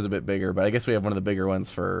wish it was a bit bigger, but I guess we have one of the bigger ones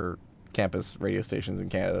for campus radio stations in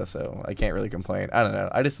Canada, so I can't really complain. I don't know.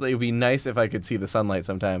 It would be nice if I could see the sunlight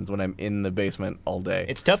sometimes when I'm in the basement all day.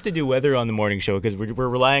 It's tough to do weather on the morning show because we're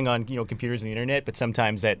relying on computers and the internet, but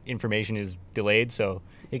sometimes that information is delayed. So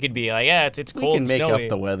it could be like, yeah, it's we cold can and make snowy, up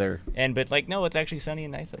the weather. but no, it's actually sunny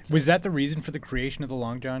and nice outside. Was that the reason for the creation of the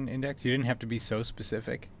Long John Index? You didn't have to be so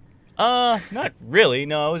specific. Not really.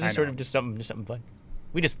 No, it was I just sort know. of just something fun.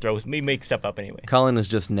 We make stuff up anyway. Colin is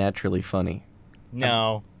just naturally funny.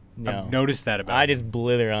 No. I've noticed that about I you. just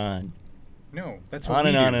blither on. No, that's what On we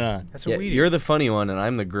and do. on and on. That's what Yeah, we do. you're the funny one, and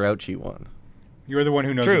I'm the grouchy one. You're the one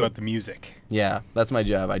who knows True. about the music. Yeah, that's my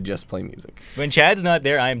job. I just play music. When Chad's not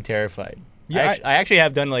there, I am terrified. Yeah, I actually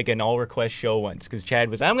have done like an all request show once because Chad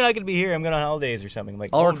was, I'm not going to be here. I'm going on holidays or something. I'm like,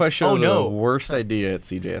 All oh, request shows oh, are no. the worst idea at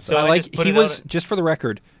CJSR. So I like just put he it was out- just for the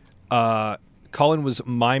record, Colin was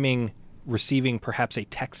miming receiving perhaps a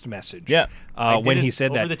text message. Yeah, when he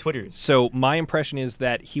said over that. the Twitters. So my impression is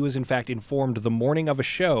that he was in fact informed the morning of a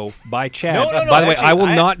show by Chad. No, By the way, actually, I will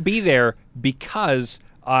not be there because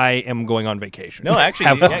I am going on vacation. No, actually,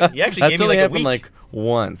 Have fun. he actually That's gave me only like a happened week. like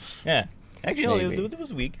once. Yeah, actually, no, Maybe. it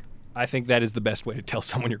was a week. I think that is the best way to tell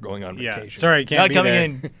someone you're going on Yeah. vacation. Sorry, can't Not be coming there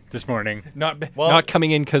in. this morning. Not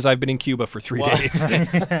coming in because I've been in Cuba for 3 days.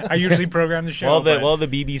 I usually program the show. While the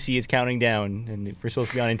BBC is counting down, and we're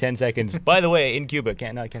supposed to be on in 10 seconds. By the way, in Cuba,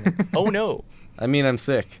 not coming. Oh no. I mean, I'm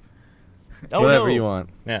sick. Oh Whatever no. you want.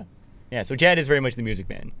 Yeah, yeah. So Chad is very much the music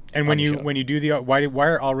man. and on when the you show. do the why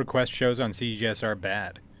are all request shows on CGSR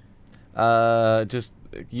bad? Just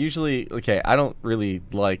usually, okay, I don't really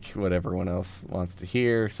like what everyone else wants to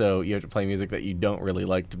hear, so you have to play music that you don't really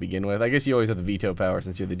like to begin with. I guess you always have the veto power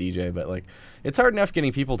since you're the DJ, but like, it's hard enough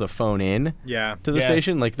getting people to phone in Yeah. to the Yeah.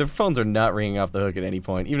 station. Like, their phones are not ringing off the hook at any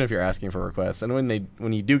point, even if you're asking for requests. And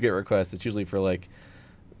when you do get requests, it's usually for like,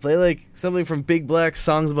 play like something from Big Black's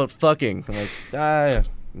Songs About Fucking. I'm like,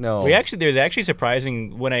 no. There's actually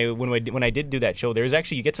surprising when I did do that show. There's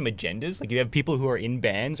actually, you get some agendas. Like, you have people who are in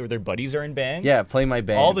bands or their buddies are in bands. Yeah, play my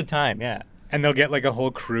band. all the time. Yeah, And they'll get like a whole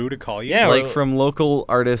crew to call you. Yeah, like or- from local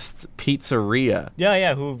artists Pizzeria.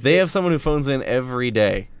 yeah. Who They have someone who phones in every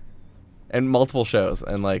day, and multiple shows,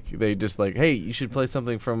 and like they just like, hey, you should play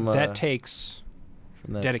something from that takes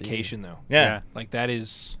from that dedication, though. Yeah. Like that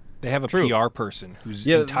is, they have a True. PR person whose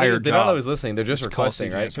Yeah, entire they're job. not always listening. They're just is to call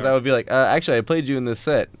requesting, right? CGSR. Because I would be like, actually, I played you in this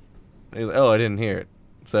set. And he's like, oh, I didn't hear it.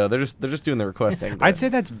 So they're just doing the requesting. I'd say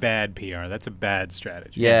that's bad PR. That's a bad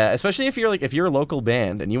strategy. yeah, especially if you're a local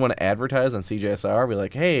band and you want to advertise on CJSR, be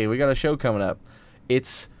like, hey, we got a show coming up.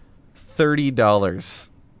 It's $30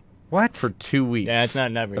 What? for 2 weeks. Yeah, it's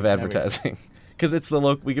not very- of not very- advertising. Because it's the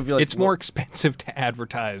local. We could be like, It's more expensive to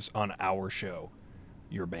advertise on our show,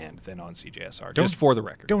 your band, than on CJSR. Don't- Just for the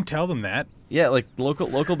record. Don't tell them that. Yeah, like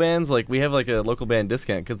local bands, like we have like a local band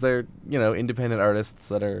discount because they're independent artists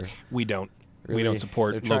that are We don't. We really, don't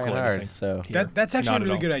support they're trying local hard, anything. So here. That's actually Not a at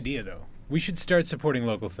really all. good idea, though. We should start supporting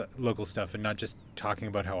local stuff and not just talking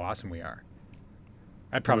about how awesome we are.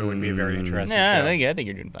 That probably wouldn't be a very interesting Nah, show. I think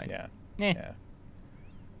you're doing fine. Yeah. Eh. Yeah.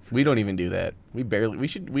 we don't even do that. We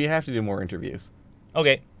have to do more interviews.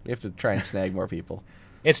 Okay. We have to try and snag more people.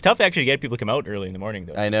 It's tough to actually get people to come out early in the morning,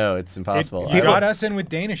 though. I know it's impossible. You I- got us in with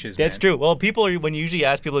Danishes, That's man. true. Well, when you usually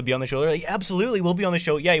ask people to be on the show, they're like, absolutely, we'll be on the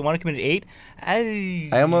show. Yeah, you want to come in at 8?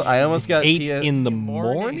 I almost got 8 P- in the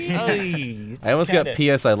morning? I almost got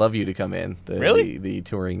PS I Love You to come in. Really? The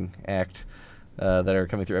touring act that are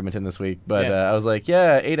coming through Edmonton this week. But Yeah. I was like,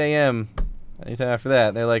 yeah, 8 a.m. Anytime after that.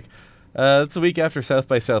 And they're like, it's a week after South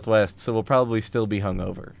by Southwest, so we'll probably still be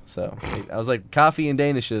hungover. So I was like, coffee and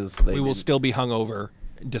Danishes. We will still be hungover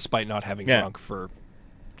despite not having Yeah. drunk for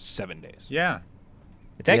 7 days. Yeah.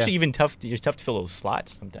 It's actually Yeah. even tough. It's tough to fill those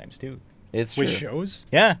slots sometimes, too. It's true. With shows?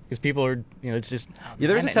 Yeah, because people are, it's just. Yeah,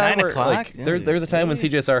 there's a 9 time where o'clock? like, there's a time when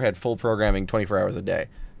CJSR had full programming 24 hours a day,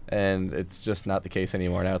 and it's just not the case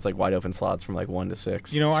anymore. Now it's like wide open slots from like 1 to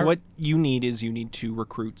 6. You know, So what you need to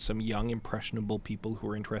recruit some young, impressionable people who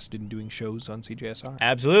are interested in doing shows on CJSR.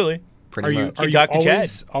 Absolutely. pretty are you much. are you talk to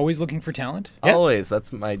Chad. always looking for talent? Yeah. Always.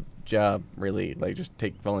 That's my job, really. Like, just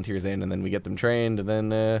take volunteers in, and then we get them trained, and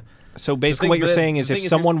then So basically thing- what you're the- saying the is thing if is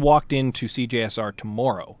someone walked into CJSR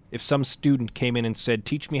tomorrow, if some student came in and said,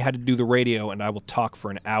 teach me how to do the radio and I will talk for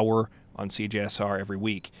an hour on CJSR every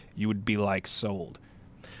week, you would be like, sold.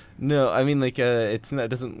 no, I mean, like, it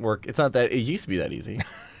doesn't work. It's not that. It used to be that easy.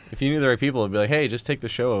 If you knew the right people, it'd be like, hey, just take the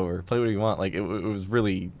show over, play what you want. Like, it was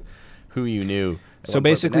really who you knew. at So one point. But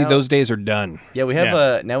basically now- those days are done. Yeah, we have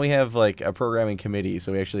Yeah. now we have like a programming committee,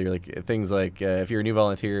 so we actually like things like if you're a new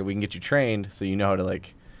volunteer, we can get you trained so you know how to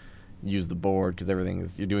like use the board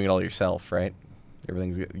because you're doing it all yourself, right?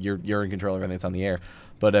 You're in control of everything that's on the air.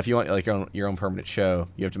 But if you want like your own permanent show,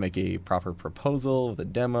 you have to make a proper proposal with a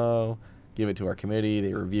demo, give it to our committee,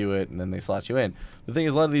 they review it, and then they slot you in. The thing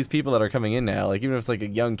is, a lot of these people that are coming in now, like even if it's like a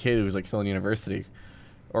young kid who's like still in university,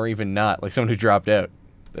 or even not, like someone who dropped out.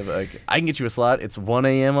 They're like, I can get you a slot. It's 1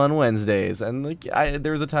 a.m. on Wednesdays. And like,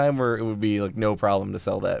 there was a time where it would be like no problem to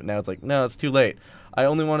sell that. Now it's like, no, it's too late. I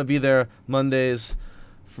only want to be there Mondays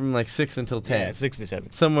from like 6 until 10. Yeah, 6 to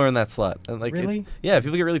 7. Somewhere in that slot. And like, Really? yeah,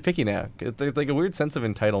 people get really picky now. There's like a weird sense of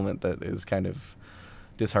entitlement that is kind of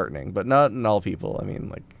disheartening. But not in all people. I mean,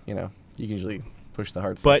 like, you can usually push the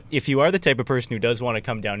hard stuff. But if you are the type of person who does want to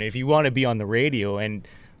come down, if you want to be on the radio, and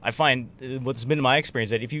I find what's been my experience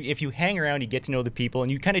that if you hang around, you get to know the people,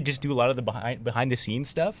 and you kind of just do a lot of the behind the scenes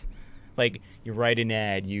stuff, like you write an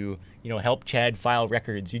ad, you help Chad file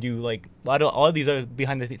records, you do like all of these other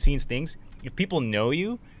behind the scenes things. If people know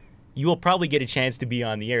you, you will probably get a chance to be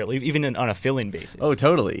on the air, even on a fill-in basis. Oh,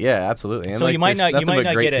 totally. Yeah, absolutely. And So you might there's not nothing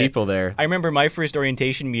but great get people there. I remember my first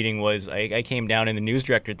orientation meeting was I came down and the news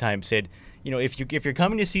director at the time said, if you're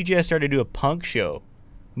coming to CJSR to do a punk show,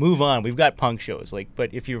 move on. We've got punk shows.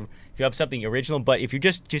 But if you have something original, but if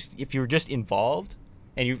you're just involved,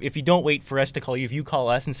 and if you don't wait for us to call you, if you call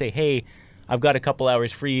us and say, hey, I've got a couple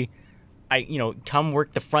hours free, come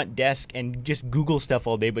work the front desk and just Google stuff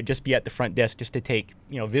all day, but just be at the front desk just to take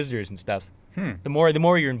visitors and stuff. The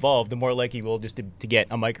more you're involved, the more likely you will just to get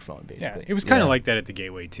a microphone, basically. Yeah, it was kind of like that at the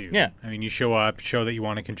Gateway too. Yeah. I mean, you show up, show that you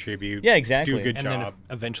want to contribute. Yeah, exactly. Do a good And job. then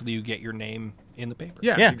eventually you get your name in the paper.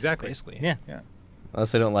 Yeah, exactly. Basically. Yeah.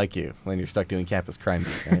 Unless they don't like you, then you're stuck doing Campus Crime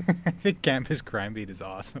Beat, right? I think Campus Crime Beat is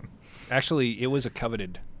awesome. Actually, it was a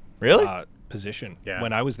coveted Really? position Yeah.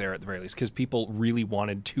 when I was there at the very least, because people really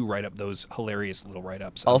wanted to write up those hilarious little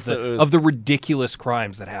write-ups Also, of the ridiculous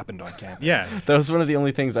crimes that happened on campus. Yeah. That was one of the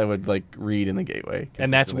only things I would read in the Gateway.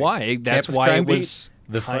 And that's consistently. why Campus it Crime was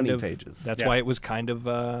Beat, the kind funny of- pages. That's Yeah. why it was kind of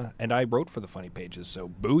and I wrote for the funny pages, so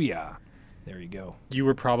booyah. There you go. You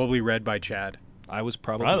were probably read by Chad. I was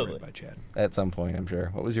probably Probably. read by Chad. At some point, I'm sure.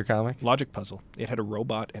 What was your comic? Logic puzzle. It had a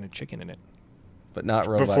robot and a chicken in it. But not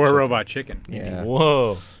Robot Before Chicken. Robot Chicken. Yeah.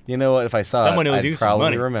 Whoa. You know what? If I saw Someone it, owes I'd you some probably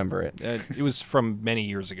money. remember it. It was from many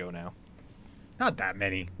years ago now. Not that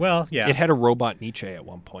many. Well, yeah. It had a robot Nietzsche at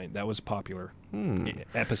one point. That was a popular Hmm.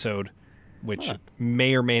 episode, which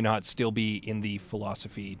may or may not still be in the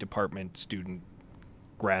philosophy department student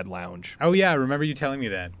grad lounge. Oh yeah, I remember you telling me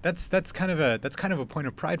that. That's kind of a point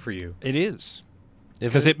of pride for you. It is.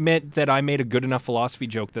 If Because it meant that I made a good enough philosophy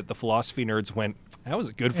joke that the philosophy nerds went, that was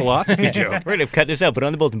a good philosophy joke. We're going to cut this out, put it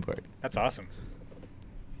on the bulletin board. That's awesome.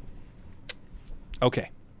 Okay.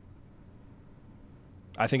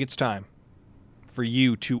 I think it's time for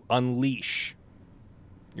you to unleash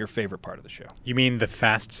your favorite part of the show. You mean the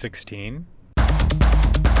Fast 16?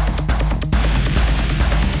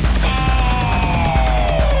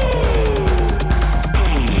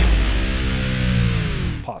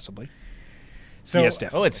 Possibly. So, Yes,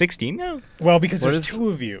 definitely. Oh, it's 16 now? well, because What there's is- two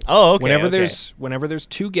of you. Oh, okay. Whenever okay. there's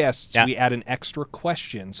two guests, Yeah. we add an extra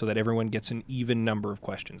question so that everyone gets an even number of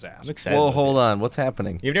questions I'm asked. excited. Well, about hold this. on. What's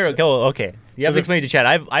happening? You've never go. Okay, you have the- to explain to Chad.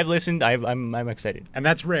 I've listened. I'm excited. And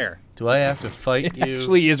that's rare. Do I have to fight It you?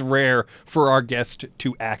 actually is rare for our guest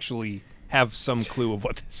to actually have some clue of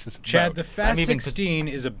what this is Chad, about. the Fast even- 16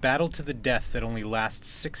 is a battle to the death that only lasts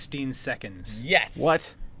 16 seconds. Yes.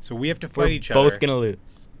 What? So we have to fight We're each other. both gonna lose.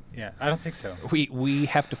 Yeah, I don't think so. We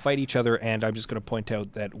have to fight each other, and I'm just going to point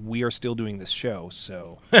out that we are still doing this show,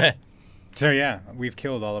 so So yeah, we've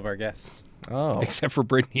killed all of our guests. Oh. except for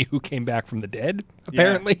Brittany, who came back from the dead,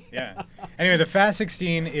 apparently. Yeah. Anyway, the Fast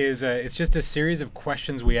 16 is it's just a series of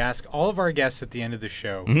questions we ask all of our guests at the end of the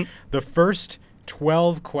show. Mm-hmm. The first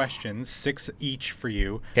 12 questions, 6 each for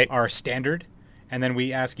you, 'Kay. are standard, and then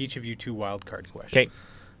we ask each of you 2 wild card questions. Okay.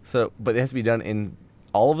 So, but it has to be done in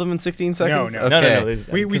all of them in 16 seconds? no. Okay. No, no, no. there's-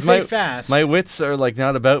 We 'Cause say my- fast. My wits are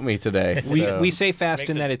not about me today. We, so- we say fast Makes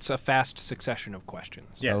in it- that it's a fast succession of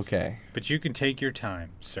questions. Yes. Okay. But you can take your time,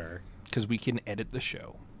 sir. Because we can edit the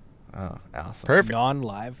show. Oh, awesome. Perfect.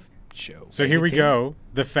 Non-live show. So here we Entertaining. go.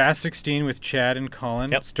 The Fast 16 with Chad and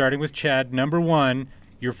Colin. Yep. Starting with Chad, number 1,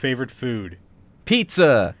 your favorite food.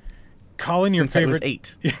 Pizza. Colin, your Since I was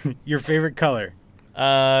favorite 8. your favorite color.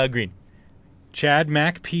 Green. Chad,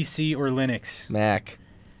 Mac, PC, or Linux. Mac.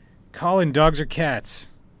 Colin, dogs or cats.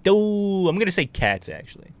 Oh, I'm gonna say cats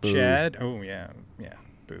actually. Boo. Chad, oh yeah,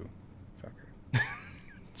 boo,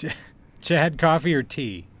 fucker. Chad, coffee or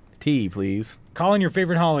tea. Tea, please. Colin, your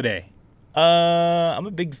favorite holiday. I'm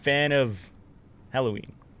a big fan of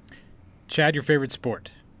Halloween. Chad, your favorite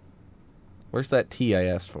sport. Where's that tea I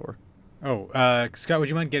asked for? Oh, Scott, would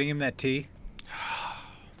you mind getting him that tea?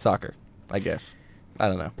 Soccer, I guess. I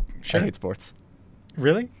don't know. Sure. I hate sports.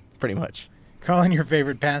 Really? Pretty much. Colin, your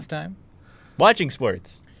favorite pastime. Watching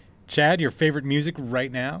sports. Chad, your favorite music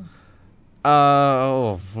right now. I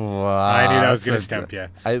I knew that was gonna stump ya.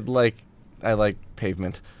 I like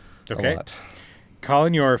Pavement. Okay. A lot.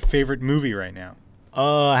 Colin, your favorite movie right now.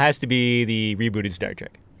 It has to be the rebooted Star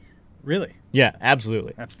Trek. Really? Yeah,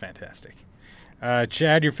 absolutely. That's fantastic.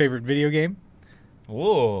 Chad, your favorite video game.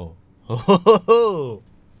 Whoa. Oh.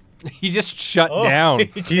 He just shut Oh. down.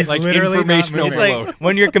 He's like literally not information moving. It's overload. like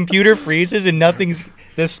when your computer freezes and nothing's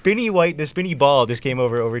the spinny ball just came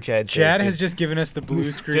over Chad's Chad face. has just given us the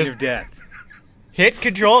blue screen Just- of death. hit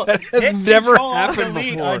control. That has hit never control happened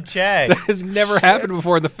delete before. on Chad. That has never happened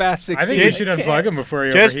before in the Fast 16. I think we should unplug him before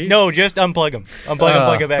he Just overheats. unplug him. Unplug him,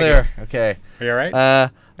 plug it back there. in. Okay. Are you all right?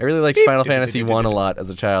 I I really liked Final Fantasy 1 a lot as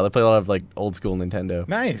a child. I played a lot of like old school Nintendo.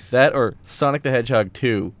 Nice. That or Sonic the Hedgehog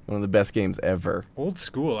 2, one of the best games ever. Old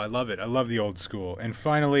school. I love it. I love the old school. And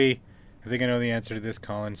finally, I think I know the answer to this,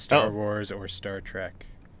 Colin. Star Wars or Star Trek?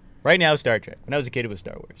 Right now, Star Trek. When I was a kid, it was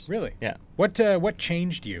Star Wars. Really? Yeah. What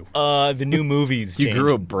changed you? The new movies You changed.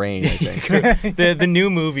 grew a brain, I think. the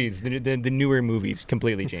new movies, the newer movies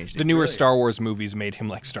completely changed it. The newer Star Wars movies made him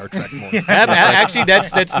like Star Trek more. Actually,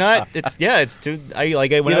 that's not. It's too.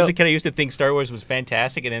 When I was a kid, I used to think Star Wars was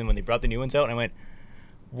fantastic, and then when they brought the new ones out, I went,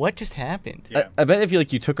 "What just happened?" Yeah. I bet if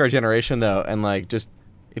you took our generation though, and like just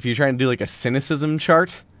if you're trying to do like a cynicism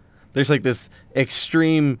chart, there's like this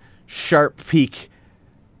extreme sharp peak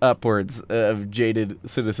upwards of jaded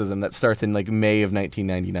cynicism that starts in like May of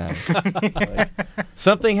 1999. Like,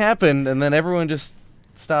 something happened, and then everyone just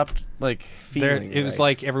stopped like feeling. It was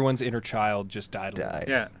like everyone's inner child just died.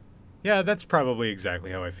 Yeah, that's probably exactly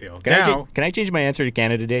how I feel. Can I change my answer to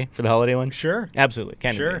Canada Day for the holiday one? Sure. Absolutely,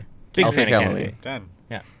 Canada Sure. Day. Big I'll fan take of Canada Halloween. Day. Done.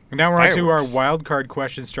 Yeah. And now we're on to our Fireworks. wild card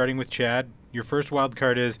question, starting with Chad. Your first wild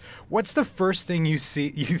card is: what's the first thing you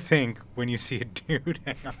think when you see a dude?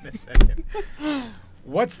 Hang on a second.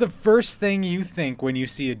 What's the first thing you think when you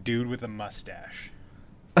see a dude with a mustache?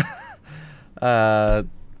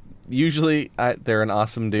 Usually they're an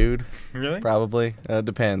awesome dude. Really? Probably.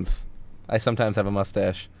 Depends. I sometimes have a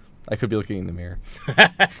mustache. I could be looking in the mirror.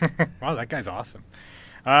 Wow, that guy's awesome.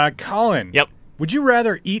 Colin. Yep. Would you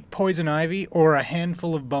rather eat poison ivy or a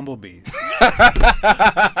handful of bumblebees?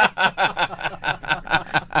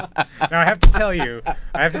 Now I have to tell you. Well,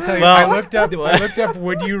 I looked up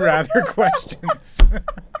would you rather questions.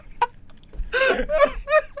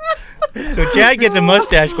 So Chad gets a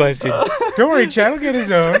mustache question. Don't worry, Chad will get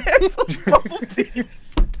his own.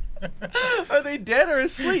 Are they dead or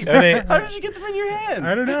asleep? Are they- How did you get them in your hand?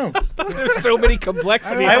 I don't know. There's so many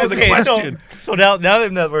complexities I to the okay, question. so now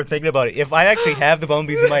that we're thinking about it, if I actually have the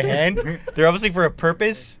bumblebees in my hand, they're obviously for a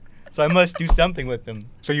purpose, so I must do something with them.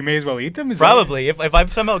 So you may as well eat them? Probably. If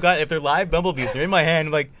I've somehow if they're live bumblebees, they're in my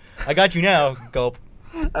hand, like, I got you now, gulp.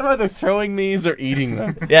 I'm either throwing these or eating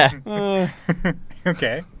them. Yeah.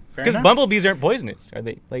 Okay. Fair Because enough. bumblebees aren't poisonous, are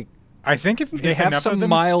they? Like, I think if They if have enough of some them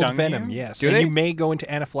mild stung venom, you, yes. Do and they? you may go into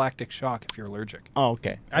anaphylactic shock if you're allergic. oh,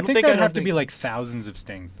 okay. I think I that'd don't have to think- be like thousands of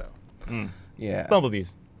stings, though. Yeah.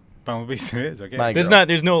 Bumblebees. Bumblebees, it is okay. My There's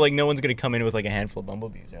girl. no like no one's gonna come in with like a handful of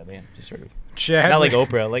bumblebees, are they? Just sort of Chad, not like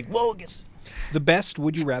Oprah, like whoa, guess. The best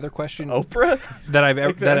would you rather question Oprah? that I've ever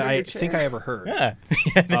Like that that under I your think chair? I ever heard Yeah.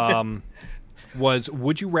 was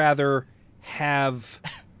would you rather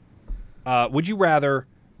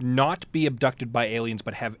not be abducted by aliens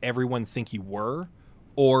but have everyone think you were,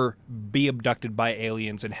 or be abducted by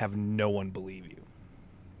aliens and have no one believe you?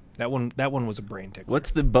 That one was a brain tickler.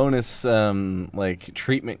 What's the bonus like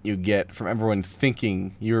treatment you get from everyone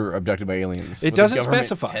thinking you're abducted by aliens? It Will the doesn't government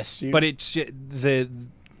specify, test you? but it's the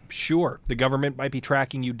government might be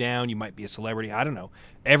tracking you down. You might be a celebrity. I don't know.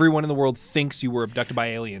 Everyone in the world thinks you were abducted by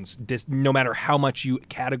aliens, no matter how much you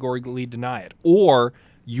categorically deny it. Or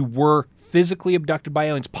you were physically abducted by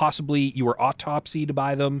aliens. Possibly you were autopsied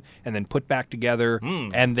by them and then put back together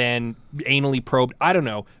and then anally probed. I don't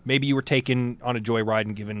know. Maybe you were taken on a joyride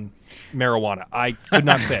and given marijuana. I could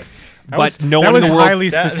not say. No one in the world highly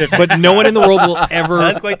specific. But no one in the world will ever.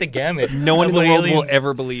 That's quite the gamut. No one in the What world will aliens-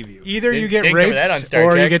 ever believe you. Either you get Didn't cover that on raped Star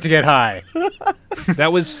or you Trek. get to get high.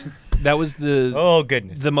 That was the Oh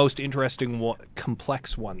goodness. the most interesting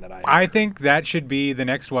complex one that I I think that should be the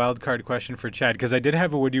next wild card question for Chad, because I did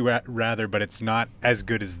have a would you rather, but it's not as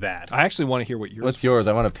good as that. I actually want to hear what yours. What's yours?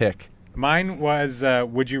 I want to pick. Mine was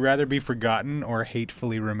would you rather be forgotten or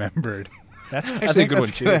hatefully remembered? That's I actually a think good one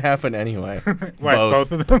that's going to too. happen anyway. What,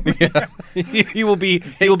 both of them? Yeah. He will be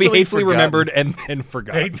Hatefully hatefully forgotten. remembered and then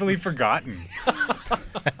forgotten. Hatefully forgotten.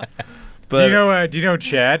 But Do you know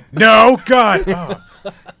Chad? No, God. Oh.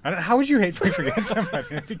 How would you hatefully forget somebody?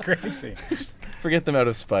 That'd be crazy. forget them out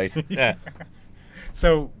of spite. Yeah.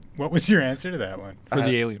 So, what was your answer to that one? For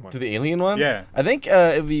the alien one. To the alien one? Yeah. I think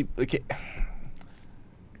it'd be okay.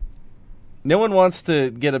 No one wants to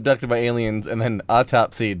get abducted by aliens and then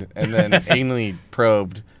autopsied and then anally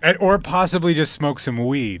probed. Or possibly just smoke some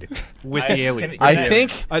weed. With the alien. I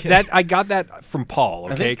think I got that from Paul,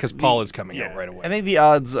 okay? think Because Paul is coming out right away. I think the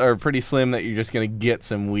odds are pretty slim that you're just going to get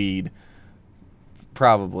some weed.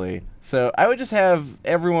 Probably. So I would just have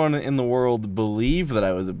everyone in the world believe that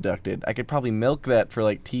I was abducted. I could probably milk that for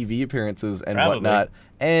like TV appearances and Probably. whatnot.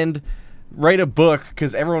 And write a book,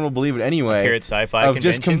 because everyone will believe it anyway. Appear at sci-fi of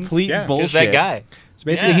just conventions. complete Yeah. bullshit. Just that guy. So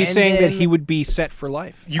basically, Yeah, he's and saying that then- he would be set for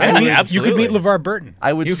life. You I could mean, meet, you could absolutely. meet LeVar Burton.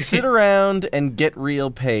 I would You- sit around and get real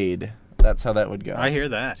paid. That's how that would go. I hear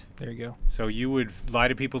that. There you go. So you would lie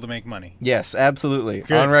to people to make money. Yes, absolutely.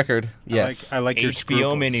 Good. On record. Yes. I like your HBO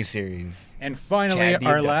scruples. miniseries. And finally, Chad the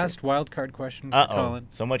our Abductor. last wild card question for Uh-oh. Colin.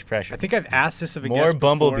 So much pressure. I think I've asked this of a More guest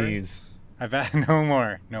before. bumblebees. No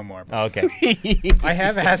more. Oh, okay. I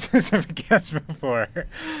have asked this of a guest before,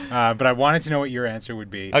 but I wanted to know what your answer would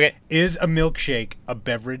be. Okay. Is a milkshake a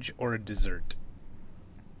beverage or a dessert?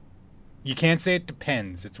 You can't say it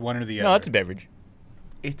depends. It's one or the other. No, it's a beverage.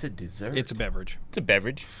 It's a dessert. It's a beverage. It's a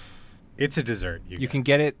beverage. It's a dessert. You can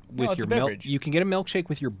get it with it's your a milk. beverage. You can get a milkshake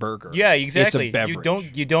with your burger. Yeah, exactly. It's a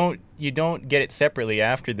beverage. You don't get it separately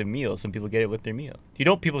after the meal. Some people get it with their meal. You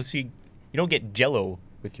don't get Jell-O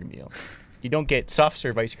with your meal. You don't get soft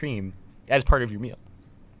serve ice cream as part of your meal.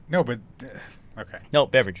 No, but okay. No,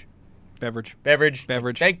 beverage. Beverage. Beverage.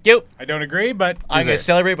 Beverage. Thank you. I don't agree, but I'm going to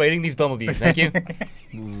celebrate by eating these bumblebees. Thank you.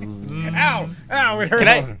 Ow! Ow! It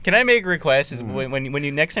hurts. Can I make a request? Is when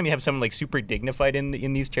you next time you have someone like super dignified in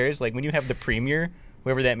these chairs, like when you have the premier,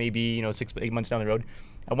 whoever that may be, 6-8 months down the road,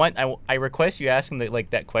 I request you ask them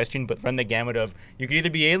that question, but run the gamut of you could either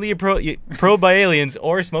be pro by aliens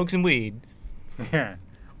or smoke some weed, Yeah.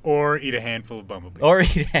 Or eat a handful of bumblebees. or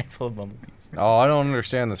eat a handful of bumblebees. Oh, I don't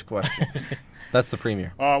understand this question. That's the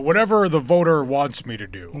premier. Whatever the voter wants me to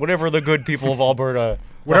do. Whatever the good people of Alberta,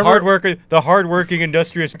 Whatever- the hardworking,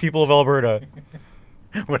 industrious people of Alberta.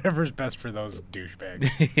 Whatever's best for those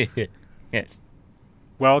douchebags. Yes.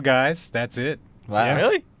 Well, guys, that's it. Wow.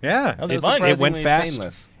 Really? Yeah. That was It fun. went Surprisingly fast.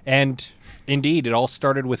 painless. And indeed, it all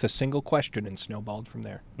started with a single question and snowballed from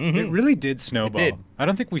there. It really did snowball. It did. I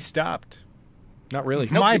don't think we stopped. Not really.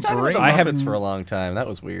 My We talked about brain. the I have- Muppets for a long time. That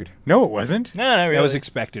was weird. No, it wasn't. No, not really. That was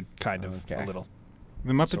expected, kind of, Okay. a little.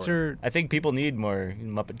 The Muppets Sort are. I think people need more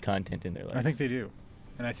Muppet content in their life. I think they do.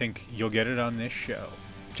 And I think you'll get it on this show.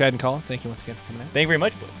 Chad and Colin, thank you once again for coming out. Thank you very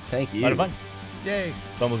much, Bill. Thank you. A lot of fun. Yay.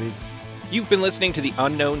 Bumblebees. You've been listening to The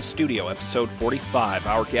Unknown Studio, episode 45.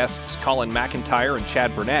 Our guests, Colin McIntyre and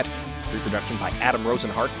Chad Burnett. Reproduction by Adam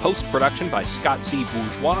Rosenhart. Post-production by Scott C.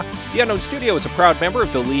 Bourgeois. The Unknown Studio is a proud member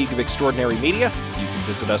of the League of Extraordinary Media. You can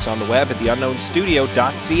visit us on the web at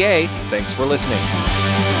theunknownstudio.ca. Thanks for listening.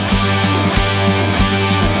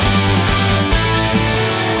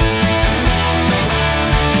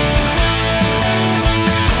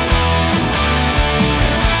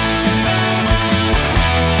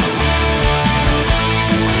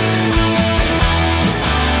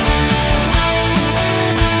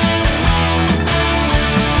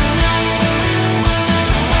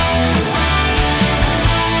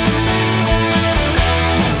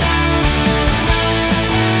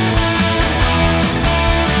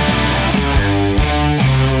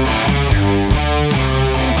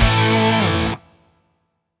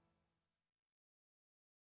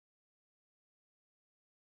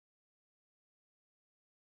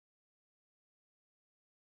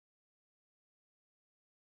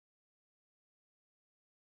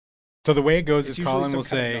 So the way it goes It's is usually Colin some will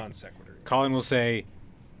kind of say, non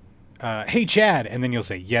sequitur. hey, Chad. And then you'll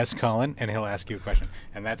say, yes, Colin. And he'll ask you a question.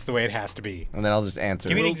 And that's the way it has to be. And then I'll just answer.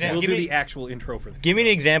 Give me an We'll, example. we'll Give do me- the actual intro for the Give me an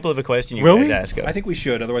example of a question you Will guys we? ask us. I think we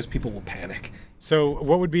should, otherwise people will panic. So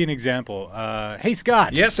what would be an example? Hey,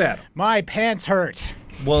 Scott. Yes, Adam. My pants hurt.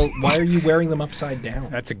 Well, why are you wearing them upside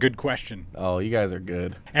down? That's a good question. Oh, you guys are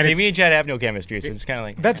good. And See, it's- me and Chad have no chemistry, so it's kind of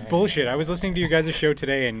like... that's bullshit. I was listening to your guys' show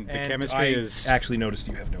today, and the chemistry is... actually noticed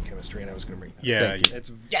you have no chemistry, and I was going to bring that. Yeah, Thank you.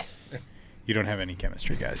 It's Yes! you don't have any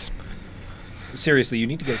chemistry, guys. seriously, you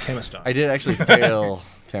need to get a chemist on. I did actually fail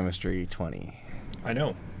chemistry 20. I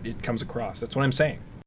know. It comes across. That's what I'm saying.